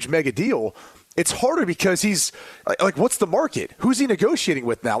big, huge mega deal, it's harder because he's like, what's the market? Who's he negotiating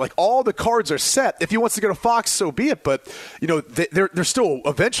with now? Like, all the cards are set. If he wants to go to Fox, so be it. But, they're still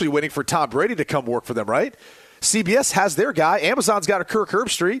eventually waiting for Tom Brady to come work for them, right? CBS has their guy. Amazon's got a Kirk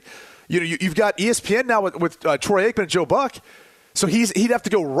Herbstreit. You've got ESPN now with Troy Aikman and Joe Buck. So he'd have to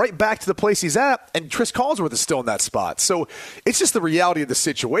go right back to the place he's at, and Chris Collinsworth is still in that spot. So it's just the reality of the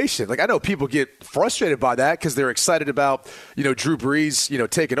situation. Like, I know people get frustrated by that because they're excited about, Drew Brees,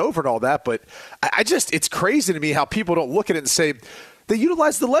 taking over and all that. But it's crazy to me how people don't look at it and say they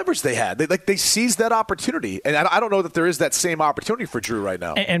utilized the leverage they had. They seized that opportunity. And I don't know that there is that same opportunity for Drew right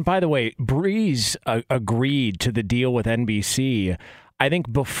now. And by the way, Brees agreed to the deal with NBC, I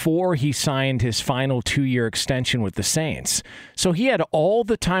think, before he signed his final 2-year extension with the Saints. So he had all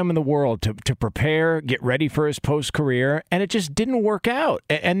the time in the world to prepare, get ready for his post-career, and it just didn't work out.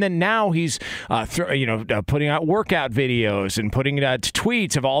 And then now he's putting out workout videos and putting out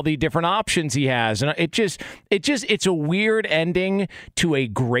tweets of all the different options he has. And it's a weird ending to a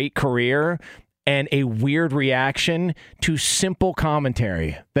great career and a weird reaction to simple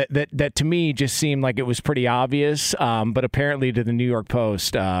commentary that to me just seemed like it was pretty obvious. But apparently to the New York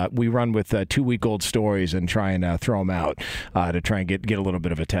Post, we run with 2-week-old stories and try and throw them out to try and get a little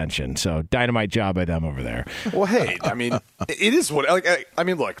bit of attention. So dynamite job by them over there. Well, hey, I mean, it is what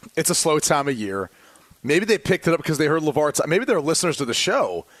look, it's a slow time of year. Maybe they picked it up because they heard LeVar. Maybe they're listeners to the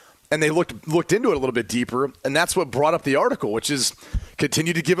show, and they looked into it a little bit deeper, and that's what brought up the article, which is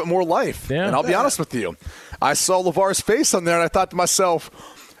continue to give it more life. Yeah. And I'll be honest with you. I saw LeVar's face on there, and I thought to myself,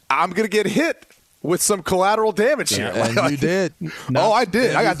 I'm going to get hit with some collateral damage here. And you did. No, I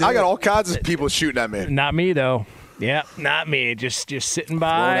did. I got all kinds of people shooting at me. Not me, though. Yeah, not me. Just sitting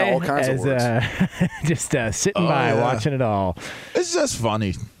by, all kinds of words. just sitting by, watching it all. It's just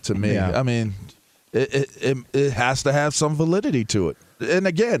funny to me. Yeah. I mean, it has to have some validity to it. And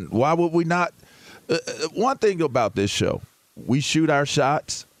again, why would we not? One thing about this show, we shoot our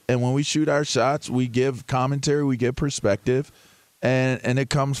shots, and when we shoot our shots, we give commentary, we give perspective, and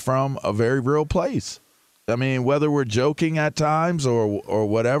it comes from a very real place. I mean, whether we're joking at times or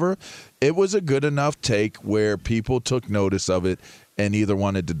whatever, it was a good enough take where people took notice of it and either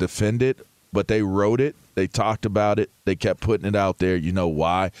wanted to defend it, but they wrote it, they talked about it, they kept putting it out there. You know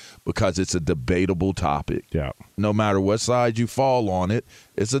why? Because it's a debatable topic. Yeah. No matter what side you fall on it,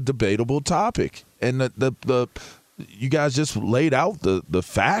 it's a debatable topic. And the you guys just laid out the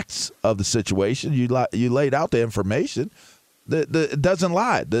facts of the situation. You laid out the information. It doesn't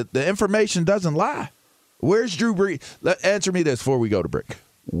lie. The information doesn't lie. Where's Drew Brees? Answer me this before we go to break.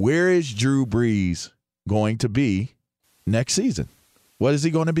 Where is Drew Brees going to be next season? What is he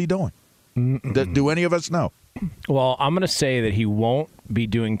going to be doing? Do any of us know? Well, I'm going to say that he won't be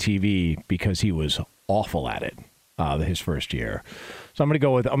doing TV because he was awful at it his first year. So I'm going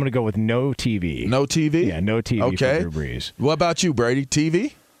to go with no TV. No TV? Yeah, no TV for Drew Brees. What about you, Brady?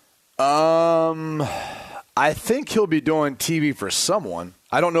 TV? I think he'll be doing TV for someone.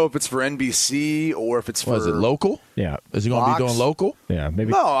 I don't know if it's for NBC or if it's for... Is it local? Yeah. Is he going to be doing local? Yeah,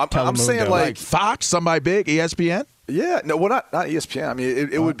 maybe. No, I'm saying like Fox, somebody big, ESPN? Yeah, no, well, not ESPN. I mean,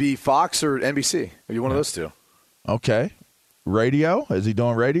 it would be Fox or NBC. Maybe one of those two. Okay. Radio? Is he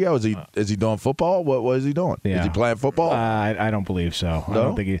doing radio? Is he doing football? What is he doing? Yeah. Is he playing football? I don't believe so. No? I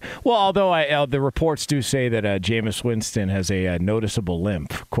don't think he. Well, although the reports do say that Jameis Winston has a noticeable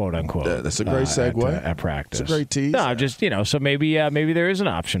limp, quote unquote. That's a great segue at practice. It's a great tease. No, just so maybe there is an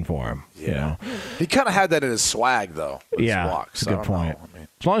option for him. Yeah, he kind of had that in his swag though. Yeah, his walks. That's a good point. I mean,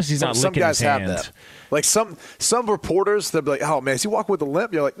 as long as he's not licking his hands. Have that. Like some reporters, they'll be like, "Oh man, is he walking with a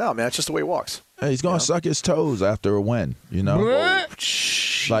limp?" You're like, "No, man, it's just the way he walks." Hey, he's going to suck his toes after a win, you know?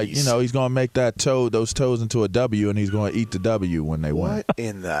 Like, he's going to make those toes into a W, and he's going to eat the W when they win. What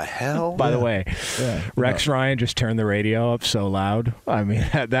in the hell? By the way, Rex Ryan just turned the radio up so loud. I mean,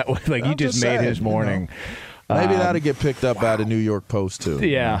 that was like he just made his morning. Maybe that'll get picked up by the New York Post, too.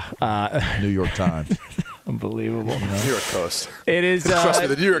 Yeah. New York Times. Unbelievable. New York Post. It is. Trust me,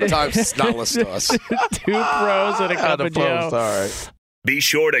 the New York Times is not listening to us. 2 pros and a cup of Joe. All right. Be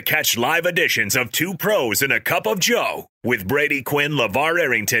sure to catch live editions of 2 Pros and a Cup of Joe with Brady Quinn, LeVar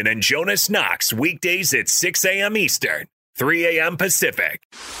Arrington, and Jonas Knox weekdays at 6 a.m. Eastern, 3 a.m. Pacific.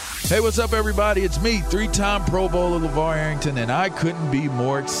 Hey, what's up, everybody? It's me, 3-time Pro Bowler LeVar Arrington, and I couldn't be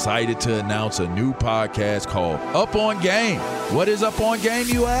more excited to announce a new podcast called Up On Game. What is Up On Game,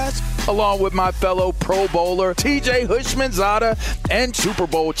 you ask? Along with my fellow Pro Bowler, TJ Houshmandzadeh, and Super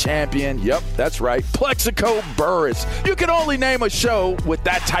Bowl champion, yep, that's right, Plexico Burress. You can only name a show with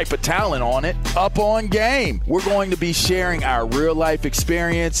that type of talent on it. Up On Game. We're going to be sharing our real-life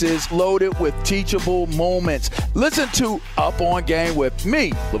experiences loaded with teachable moments. Listen to Up On Game with me,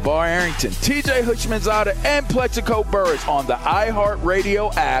 LeVar Arrington, TJ Houshmandzadeh, and Plexico Burress on the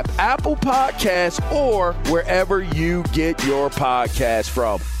iHeartRadio app, Apple Podcasts, or wherever you get your podcasts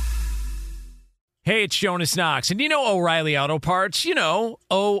from. Hey, it's Jonas Knox, and you know O'Reilly Auto Parts. You know,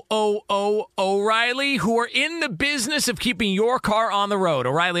 O'Reilly, who are in the business of keeping your car on the road.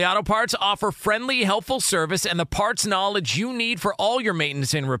 O'Reilly Auto Parts offer friendly, helpful service and the parts knowledge you need for all your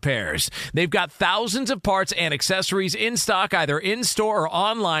maintenance and repairs. They've got thousands of parts and accessories in stock, either in-store or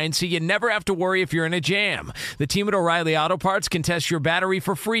online, so you never have to worry if you're in a jam. The team at O'Reilly Auto Parts can test your battery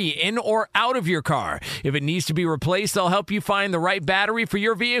for free in or out of your car. If it needs to be replaced, they'll help you find the right battery for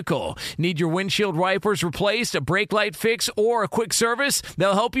your vehicle. Need your windshield wipers replaced, a brake light fix, or a quick service?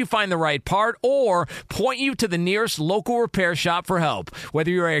 They'll help you find the right part or point you to the nearest local repair shop for help.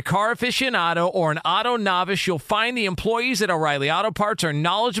 Whether you're a car aficionado or an auto novice, you'll find the employees at O'Reilly Auto Parts are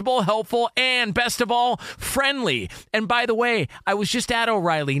knowledgeable, helpful, and best of all, friendly. And by the way, I was just at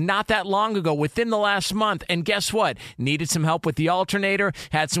O'Reilly not that long ago, within the last month, and guess what? Needed some help with the alternator,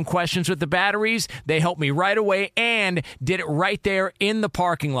 had some questions with the batteries. They helped me right away and did it right there in the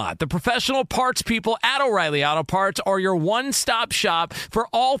parking lot. The professional parts people at O'Reilly Auto Parts are your one-stop shop for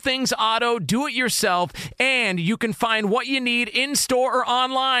all things auto, do-it-yourself, and you can find what you need in-store or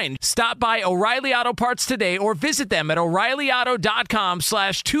online. Stop by O'Reilly Auto Parts today or visit them at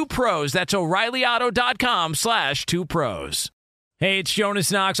O'ReillyAuto.com/2pros. That's O'ReillyAuto.com/2pros. Hey, it's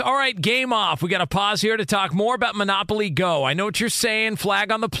Jonas Knox. All right, game off. We got to pause here to talk more about Monopoly Go. I know what you're saying,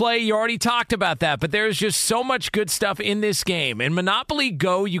 flag on the play. You already talked about that, but there's just so much good stuff in this game. In Monopoly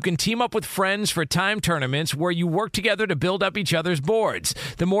Go, you can team up with friends for time tournaments where you work together to build up each other's boards.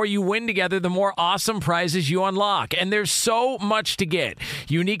 The more you win together, the more awesome prizes you unlock, and there's so much to get.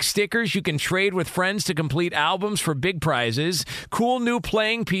 Unique stickers you can trade with friends to complete albums for big prizes, cool new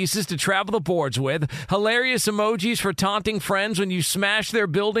playing pieces to travel the boards with, hilarious emojis for taunting friends when you smash their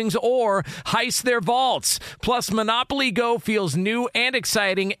buildings or heist their vaults. Plus, Monopoly Go feels new and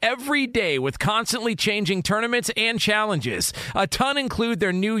exciting every day with constantly changing tournaments and challenges. A ton include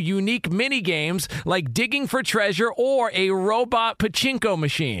their new unique mini games like digging for treasure or a robot pachinko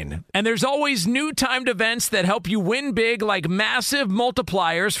machine. And there's always new timed events that help you win big, like massive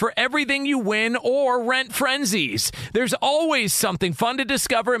multipliers for everything you win or rent frenzies. There's always something fun to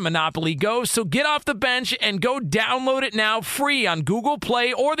discover in Monopoly Go, so get off the bench and go download it now free on Google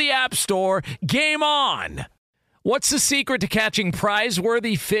Play or the App Store. Game on! What's the secret to catching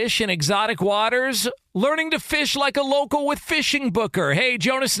prize-worthy fish in exotic waters? Learning to fish like a local with Fishing Booker. Hey,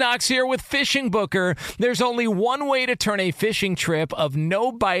 Jonas Knox here with Fishing Booker. There's only one way to turn a fishing trip of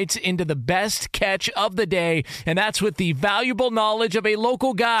no bites into the best catch of the day, and that's with the valuable knowledge of a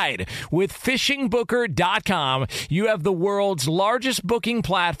local guide. With FishingBooker.com, you have the world's largest booking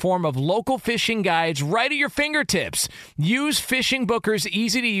platform of local fishing guides right at your fingertips. Use Fishing Booker's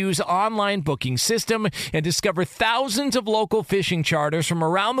easy-to-use online booking system and discover thousands of local fishing charters from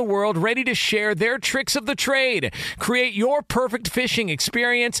around the world ready to share their tricks of the trade. Create your perfect fishing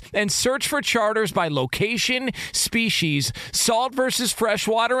experience and search for charters by location, species, salt versus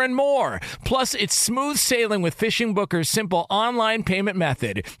freshwater, and more. Plus, it's smooth sailing with Fishing Booker's simple online payment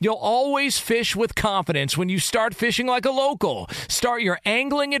method. You'll always fish with confidence when you start fishing like a local. Start your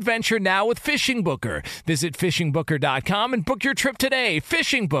angling adventure now with Fishing Booker. Visit FishingBooker.com and book your trip today.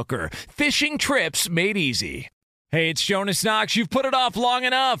 Fishing Booker. Fishing trips made easy. Hey, it's Jonas Knox. You've put it off long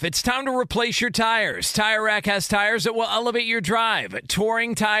enough. It's time to replace your tires. Tire Rack has tires that will elevate your drive.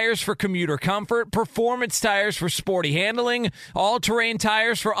 Touring tires for commuter comfort, performance tires for sporty handling, all-terrain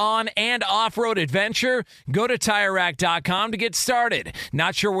tires for on- and off-road adventure. Go to TireRack.com to get started.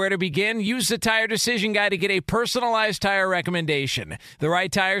 Not sure where to begin? Use the Tire Decision Guide to get a personalized tire recommendation. The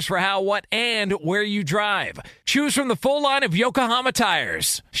right tires for how, what, and where you drive. Choose from the full line of Yokohama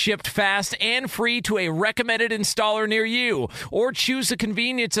tires. Shipped fast and free to a recommended installer installer near you, or choose the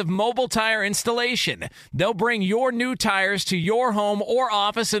convenience of mobile tire installation. They'll bring your new tires to your home or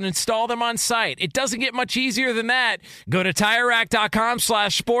office and install them on site. It doesn't get much easier than that. Go to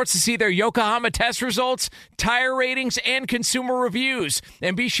TireRack.com/sports to see their Yokohama test results, tire ratings, and consumer reviews.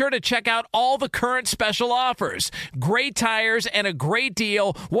 And be sure to check out all the current special offers. Great tires and a great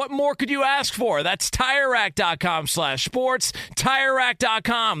deal. What more could you ask for? That's TireRack.com/sports.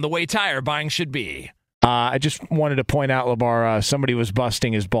 TireRack.com, the way tire buying should be. I just wanted to point out, LeVar, somebody was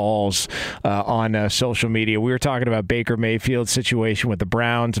busting his balls on social media. We were talking about Baker Mayfield's situation with the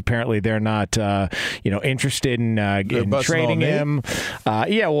Browns. Apparently, they're not, interested in trading him.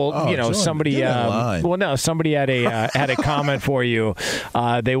 Somebody. Somebody had a comment for you.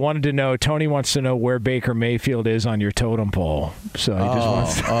 They wanted to know. Tony wants to know where Baker Mayfield is on your totem pole. So he just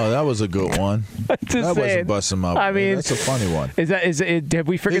wants to that was a good one. That wasn't busting my. I mean, that's a funny one. Have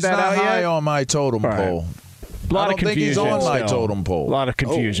we figured that out yet? He's not high on my totem pole. A lot of confusion. Think he's on my totem pole. A lot of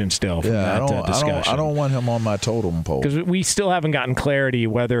confusion still from that discussion. I don't want him on my totem pole. Because we still haven't gotten clarity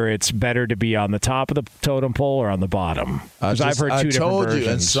whether it's better to be on the top of the totem pole or on the bottom. Because I've heard two different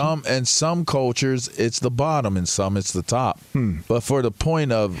versions. In some cultures, it's the bottom. In some, it's the top. But for the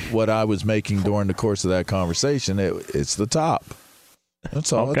point of what I was making during the course of that conversation, it's the top.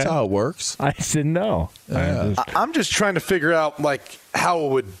 That's all. Okay. That's how it works. I didn't know. Yeah. I'm just trying to figure out how it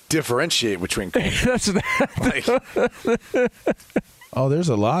would differentiate between cultures. There's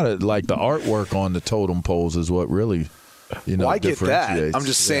a lot of the artwork on the totem poles is what really I get that. I'm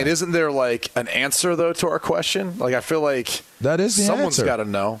just saying, isn't there an answer though to our question? I feel like that is the someone's answer. got to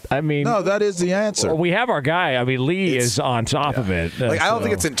know. I mean, no, that is the answer. Well, we have our guy. I mean, Lee is on top of it. I don't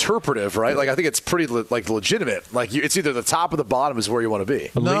think it's interpretive, right? I think it's pretty legitimate. It's either the top or the bottom is where you want to be.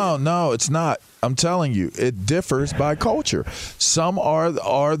 No, it's not. I'm telling you, it differs by culture. Some are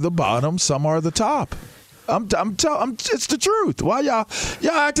the bottom, some are the top. It's the truth. Why y'all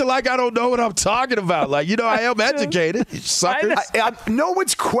acting like I don't know what I'm talking about? I am educated, you suckers. No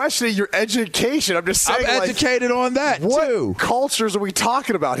one's questioning your education. I'm just saying. I'm educated on that too. What cultures are we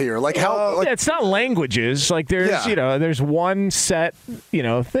talking about here? It's not languages. There's one set,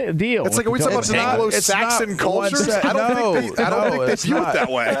 deal. It's are we talking about Anglo-Saxon cultures? I don't think they view it that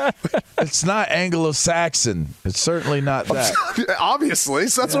way. It's not Anglo-Saxon. It's certainly not that. Obviously,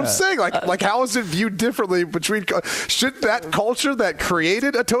 so that's what I'm saying. How is it viewed differently between? Should that culture that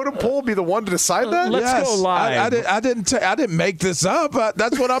created a totem pole be the one to decide that? Let's go live. I didn't make this up.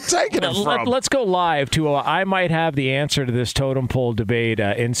 That's what I'm taking it from. Let's go live to I might have the answer to this totem pole debate.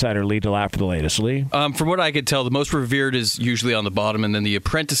 Insider Lee DeLapp for the latest. Lee? From what I could tell, the most revered is usually on the bottom, and then the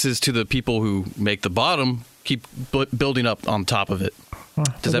apprentices to the people who make the bottom keep building up on top of it.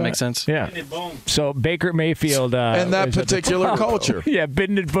 Does that make sense? Yeah. So Baker Mayfield and that particular culture. Yeah,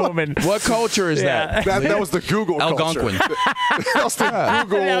 Binded Bowman. What culture is that? That was the Google culture. Algonquin. That was the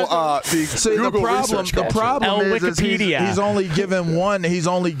Google research culture. The problem is Wikipedia. he's only given one. He's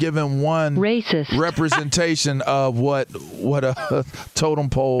only given one racist representation of what a totem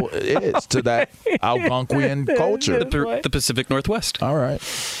pole is to that Algonquian culture. The Pacific Northwest. All right,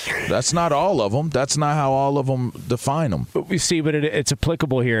 that's not all of them. That's not how all of them define them. We see, but it's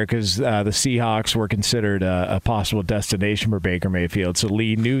applicable here because the Seahawks were considered a possible destination for Baker Mayfield. So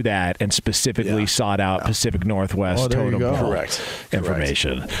Lee knew that and specifically sought out Pacific Northwest totem pole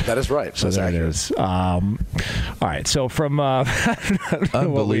information. That is right. So there it is. All right. So from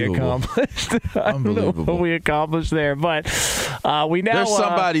what we accomplished, what we accomplished there, but we now there's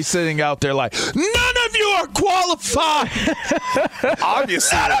somebody sitting out there like, none of you are qualified.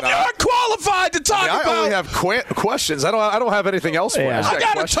 Obviously, none of you are qualified to talk about. I only have questions. I don't have anything else for you. I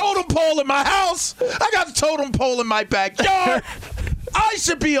got a totem pole in my house. I got a totem pole in my backyard. I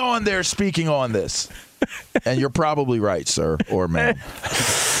should be on there speaking on this. And you're probably right, sir or ma'am.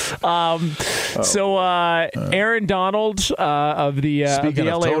 So Aaron Donald of the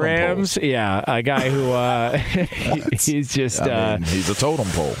LA Rams, a guy who he's just he's a totem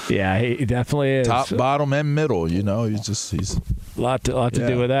pole. Yeah, he definitely is. Top, bottom, and middle. He's a lot to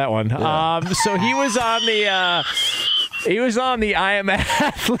do with that one. Yeah. So he was on the. He was on the I Am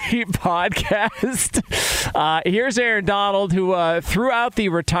Athlete podcast. Here's Aaron Donald, who throughout the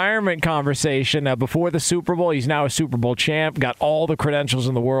retirement conversation before the Super Bowl, he's now a Super Bowl champ, got all the credentials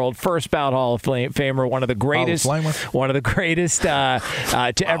in the world, first ballot Hall of Famer, one of the greatest to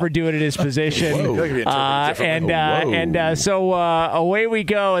ever do it at his position. So away we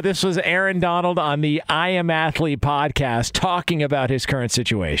go. This was Aaron Donald on the I Am Athlete podcast talking about his current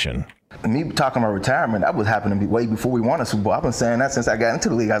situation. Me talking about retirement, that was happening way before we won a Super Bowl. I've been saying that since I got into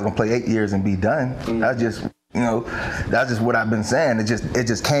the league. I was going to play 8 years and be done. That's just what I've been saying. It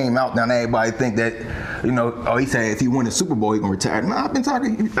just came out. Now everybody think that he said if he win a Super Bowl, he gonna retire. No, I've been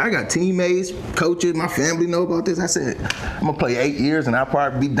talking. I got teammates, coaches, my family know about this. I said I'm gonna play 8 years and I'll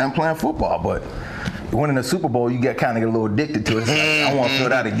probably be done playing football. But winning a Super Bowl, you kind of get a little addicted to it. It's like, I want to feel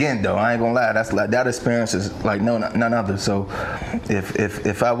that again, though. I ain't gonna lie. That's like that experience is like none other. So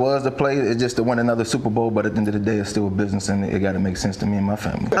if I was to play, it's just to win another Super Bowl. But at the end of the day, it's still a business, and it got to make sense to me and my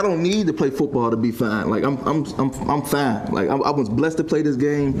family. I don't need to play football to be fine. Like I'm fine. Like I was blessed to play this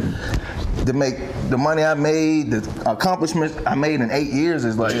game. To make the money I made, the accomplishments I made in 8 years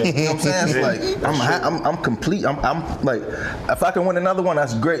is like, you know what I'm saying? It's like I'm complete. I'm like, if I can win another one,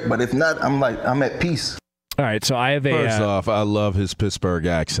 that's great. But if not, I'm at peace. All right, so I have a. First off, I love his Pittsburgh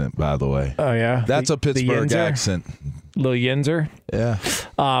accent, by the way. Oh, yeah? That's a Pittsburgh accent. Lil Yinzer? Yeah.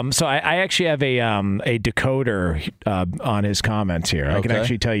 So I actually have a decoder on his comments here. I can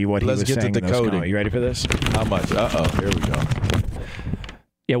actually tell you what he was saying. Let's get to decoding. You ready for this? How much? Here we go.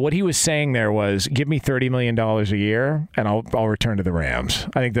 Yeah, what he was saying there was, give me $30 million a year, and I'll return to the Rams.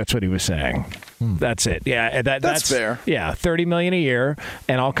 I think that's what he was saying. That's it. Yeah, that's fair. Yeah, $30 million a year,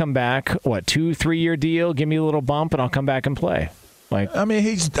 and I'll come back. 2-3 year deal? Give me a little bump, and I'll come back and play. I mean,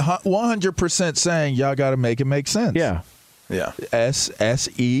 he's 100% saying y'all got to make it make sense. Yeah. SENCENTS.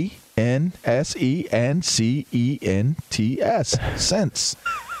 Sense.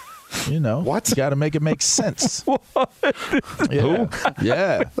 What? You got to make it make sense. What? Yeah.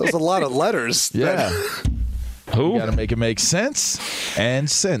 Yeah. There's a lot of letters. Yeah. Who? You got to make it make sense and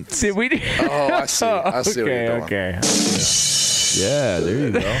sense. Did we? Oh, I see. I see what you're doing. Okay. Yeah, there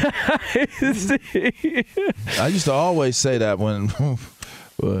you go. I used to always say that when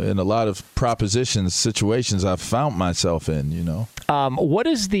in a lot of propositions situations I've found myself in, What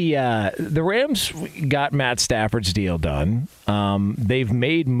is the Rams got Matt Stafford's deal done. They've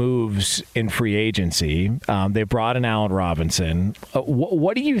made moves in free agency. They brought in Allen Robinson.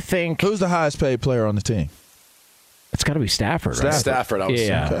 What do you think? Who's the highest paid player on the team? It's got to be Stafford, right? Stafford, I was saying.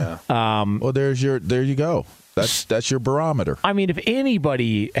 Yeah. Well, there you go. That's your barometer. I mean, if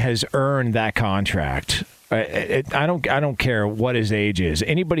anybody has earned that contract, I don't care what his age is.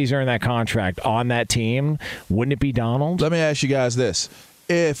 Anybody's earned that contract on that team, wouldn't it be Donald? Let me ask you guys this.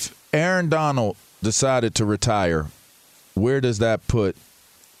 If Aaron Donald decided to retire, where does that put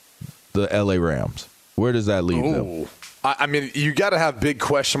the LA Rams? Where does that leave them? I mean, you got to have big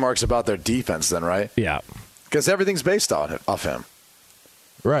question marks about their defense then, right? Yeah. Because everything's based off him.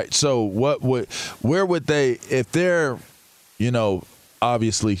 Right. So where would they, if they're,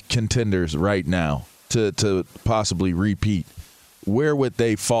 obviously contenders right now to possibly repeat, where would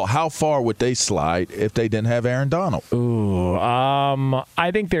they fall? How far would they slide if they didn't have Aaron Donald? Ooh,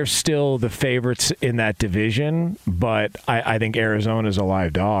 I think they're still the favorites in that division, but I think Arizona's a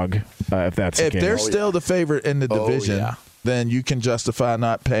live dog, if that's the case. If they're still the favorite in the division, then you can justify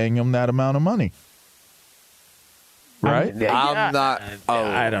not paying them that amount of money. Right? I'm not.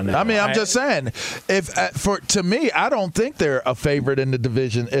 I don't know. I mean, I'm just saying. To me, I don't think they're a favorite in the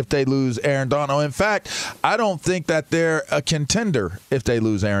division if they lose Aaron Donald. In fact, I don't think that they're a contender if they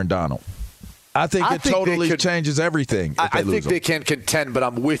lose Aaron Donald. I think it totally changes everything. I think they can contend, but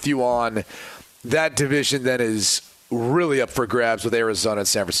I'm with you on that division that is really up for grabs with Arizona and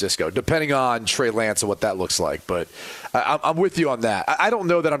San Francisco, depending on Trey Lance and what that looks like. But I'm with you on that. I don't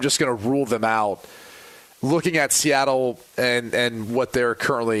know that I'm just going to rule them out. Looking at Seattle and what they're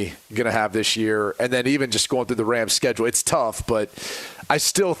currently going to have this year, and then even just going through the Rams' schedule, it's tough, but I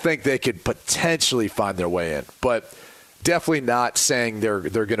still think they could potentially find their way in. But definitely not saying they're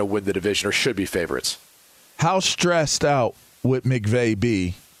going to win the division or should be favorites. How stressed out would McVay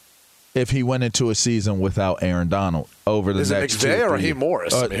be if he went into a season without Aaron Donald over the next 2 or 3 years? Is it McVay or Raheem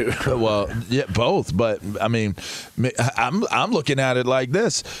Morris? Well, yeah, both. But, I mean, I'm looking at it like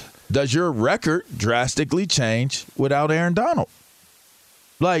this. Does your record drastically change without Aaron Donald?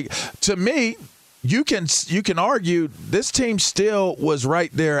 Like, to me, you can argue this team still was right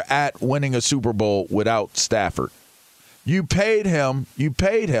there at winning a Super Bowl without Stafford. You paid him.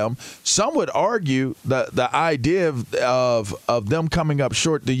 Some would argue that the idea of them coming up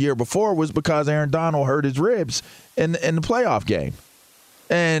short the year before was because Aaron Donald hurt his ribs in the playoff game.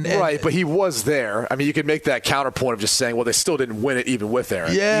 Right, but he was there. I mean, you could make that counterpoint of just saying, well, they still didn't win it even with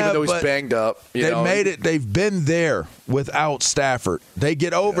Aaron. Yeah, even though he's banged up. Made it. They've been there without Stafford. They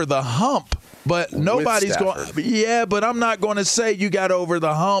get over the hump, but nobody's going. Yeah, but I'm not going to say you got over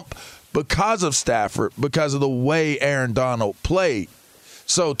the hump because of Stafford, because of the way Aaron Donald played.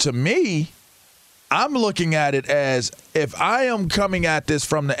 So to me, I'm looking at it as if I am coming at this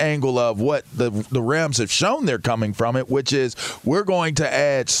from the angle of what the Rams have shown they're coming from it, which is we're going to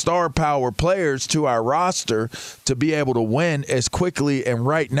add star power players to our roster to be able to win as quickly and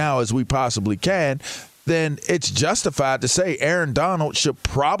right now as we possibly can. then it's justified to say Aaron Donald should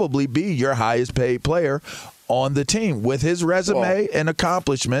probably be your highest paid player on the team. With his resume and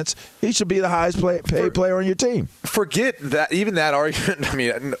accomplishments, he should be the highest paid player on your team. Forget that, even that argument. I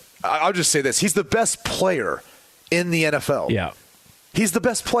mean, I'll just say this. He's the best player in the NFL. Yeah. He's the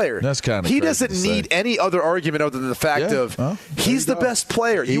best player. That's kind of He crazy doesn't to need any other argument other than the fact he's the best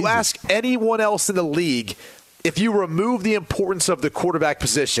player. You ask anyone else in the league, if you remove the importance of the quarterback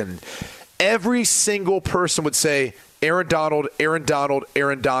position, every single person would say Aaron Donald, Aaron Donald,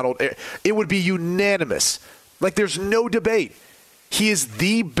 Aaron Donald. It would be unanimous. Like, there's no debate. He is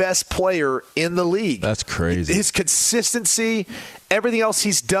the best player in the league. That's crazy. His consistency, everything else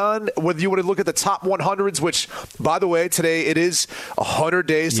he's done, whether you want to look at the top 100s, which, by the way, today it is 100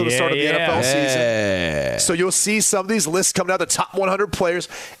 days to the start of the NFL season. So you'll see some of these lists coming out, the top 100 players.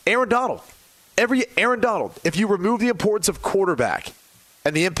 Aaron Donald. If you remove the importance of quarterback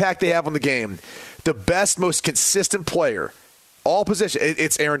and the impact they have on the game, the best, most consistent player, all position,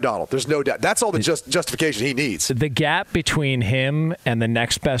 it's Aaron Donald. There's no doubt. That's all the justification he needs. The gap between him and the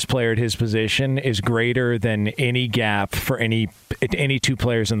next best player at his position is greater than any gap for any two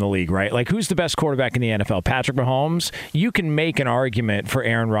players in the league, right? Like, who's the best quarterback in the NFL? Patrick Mahomes? You can make an argument for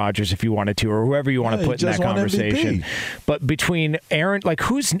Aaron Rodgers if you wanted to, or whoever you want to put in that conversation. But between Aaron, like,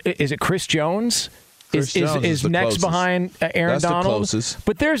 is it Chris Jones? Is next closest behind Aaron Donald. The closest.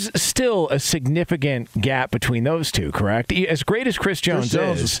 But there's still a significant gap between those two, correct? As great as Chris Jones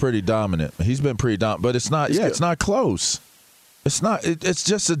is pretty dominant. He's been pretty dominant, but it's not. It's not close. It's not. It's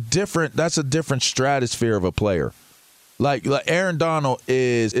just a different. That's a different stratosphere of a player. Like Aaron Donald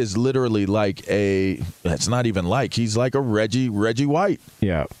is literally like a. It's not even like he's like a Reggie White.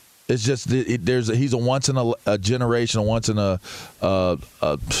 Yeah. It's just he's a once in a generation, once in a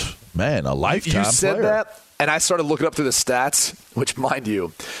lifetime. You said player. that, and I started looking up through the stats, which, mind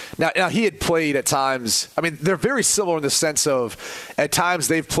you, now he had played at times. I mean, they're very similar in the sense of at times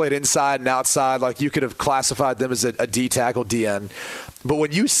they've played inside and outside. Like, you could have classified them as a D tackle, DN. But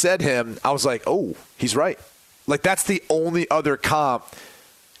when you said him, I was like, oh, he's right. Like, that's the only other comp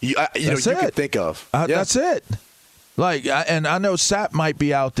you could think of. That's it. Like, and I know Sapp might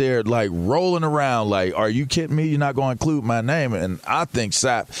be out there, like, rolling around, like, are you kidding me? You're not going to include my name. And I think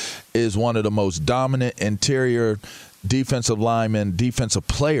Sapp is one of the most dominant interior defensive linemen, defensive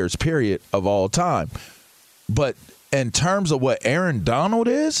players, period, of all time. But in terms of what Aaron Donald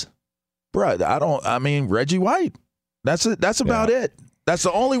is, bro, Reggie White. That's it. That's about it. That's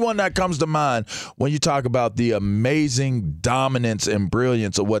the only one that comes to mind when you talk about the amazing dominance and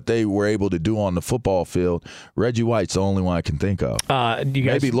brilliance of what they were able to do on the football field. Reggie White's the only one I can think of.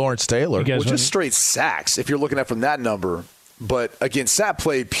 Maybe Lawrence Taylor. Just straight sacks, if you're looking at from that number. But, again, Sapp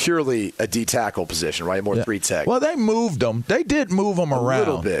played purely a D tackle position, right? More 3-tech. Well, they moved them. They did move them around. A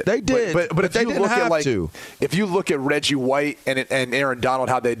little bit. They did. But if they you didn't look have at, to. If you look at Reggie White and Aaron Donald,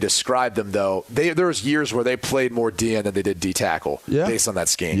 how they described them, though, there was years where they played more DN than they did D tackle based on that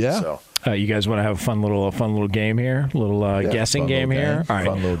scheme. Yeah. So. You guys want to have a fun little game here? A little guessing game here? All right.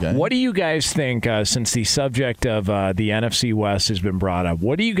 Fun little game. What do you guys think, since the subject of the NFC West has been brought up,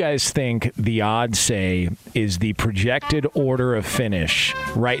 what do you guys think the odds say is the projected order of finish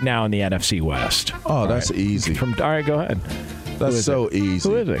right now in the NFC West? Oh, that's easy. All right, go ahead. That's so easy.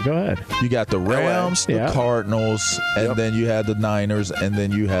 Who is it? Go ahead. You got the Rams, the Cardinals, and then you have the Niners, and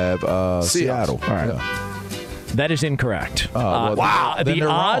then you have Seattle. All right. Yeah. That is incorrect. Wow. The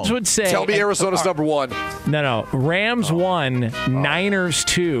odds would say. Tell me Arizona's number one. No. Rams 1, Niners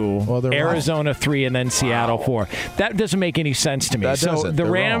 2, Arizona 3, and then Seattle 4. That doesn't make any sense to me. So the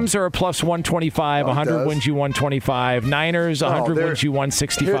Rams are a plus 125. 100 wins you 125. Niners, 100 wins you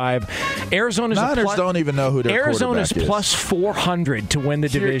 165. Arizona's Niners don't even know who their Arizona's quarterback is. plus 400 to win the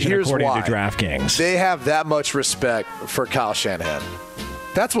division according to DraftKings. They have that much respect for Kyle Shanahan.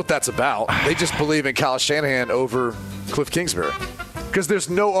 That's what that's about. They just believe in Kyle Shanahan over Cliff Kingsbury. Because there's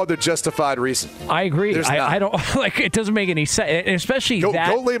no other justified reason. I agree. I don't like. It doesn't make any sense, especially go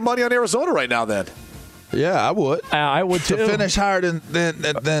lay money on Arizona right now. Then. Yeah, I would. I would too. To finish higher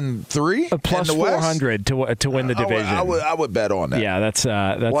than 3, plus 400 to win the division. I would bet on that. Yeah, that's.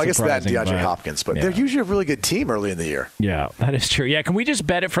 Well, I guess that DeAndre Hopkins, but they're usually a really good team early in the year. Yeah, that is true. Yeah, can we just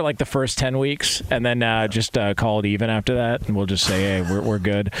bet it for like the first 10 weeks and then just call it even after that, and we'll just say, hey, we're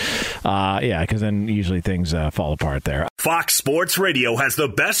good. Yeah, because then usually things fall apart there. Fox Sports Radio has the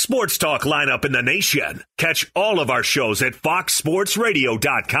best sports talk lineup in the nation. Catch all of our shows at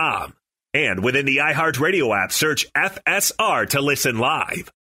foxsportsradio.com. And within the iHeartRadio app, search FSR to listen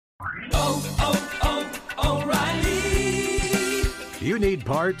live. O'Reilly. You need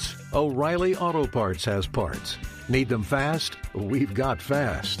parts? O'Reilly Auto Parts has parts. Need them fast? We've got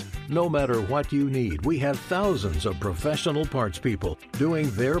fast. No matter what you need, we have thousands of professional parts people doing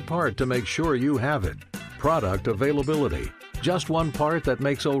their part to make sure you have it. Product availability. Just one part that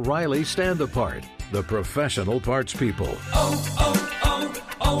makes O'Reilly stand apart. The professional parts people.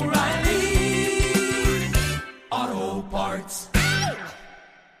 O'Reilly Auto Parts.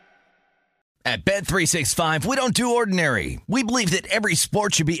 At Bet365, we don't do ordinary. We believe that every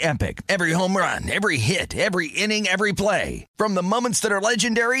sport should be epic. Every home run, every hit, every inning, every play. From the moments that are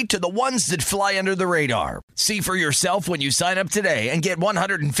legendary to the ones that fly under the radar. See for yourself when you sign up today and get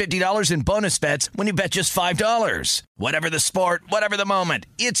 $150 in bonus bets when you bet just $5. Whatever the sport, whatever the moment,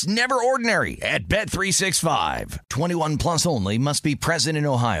 it's never ordinary at Bet365. 21 plus only. Must be present in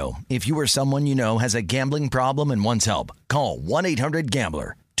Ohio. If you or someone you know has a gambling problem and wants help, call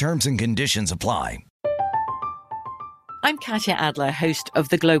 1-800-GAMBLER. Terms and conditions apply. I'm Katya Adler, host of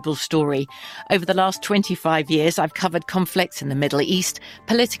The Global Story. Over the last 25 years, I've covered conflicts in the Middle East,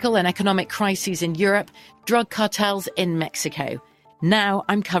 political and economic crises in Europe, drug cartels in Mexico. Now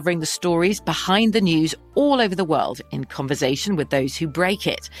I'm covering the stories behind the news all over the world in conversation with those who break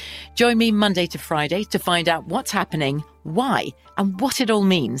it. Join me Monday to Friday to find out what's happening, why, and what it all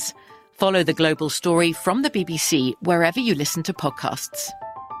means. Follow The Global Story from the BBC wherever you listen to podcasts.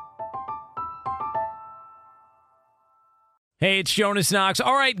 Hey, it's Jonas Knox.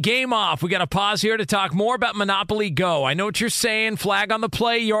 All right, game off. We got to pause here to talk more about Monopoly Go. I know what you're saying, flag on the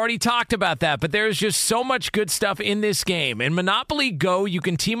play. You already talked about that, but there's just so much good stuff in this game. In Monopoly Go, you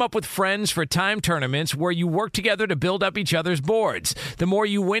can team up with friends for time tournaments where you work together to build up each other's boards. The more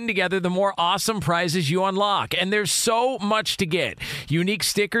you win together, the more awesome prizes you unlock. And there's so much to get. Unique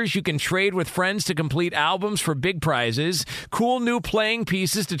stickers you can trade with friends to complete albums for big prizes. Cool new playing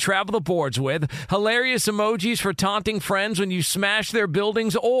pieces to travel the boards with. Hilarious emojis for taunting friends when you smash their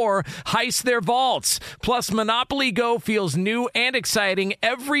buildings or heist their vaults. Plus, Monopoly Go feels new and exciting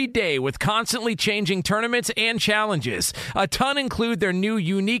every day with constantly changing tournaments and challenges. A ton include their new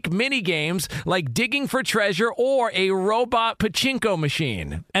unique mini games like digging for treasure or a robot pachinko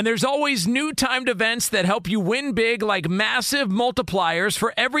machine. And there's always new timed events that help you win big, like massive multipliers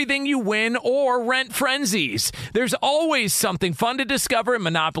for everything you win or rent frenzies. There's always something fun to discover in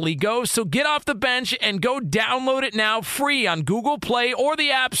Monopoly Go, so get off the bench and go download it now free on Google Play or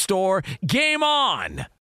the App Store. Game on!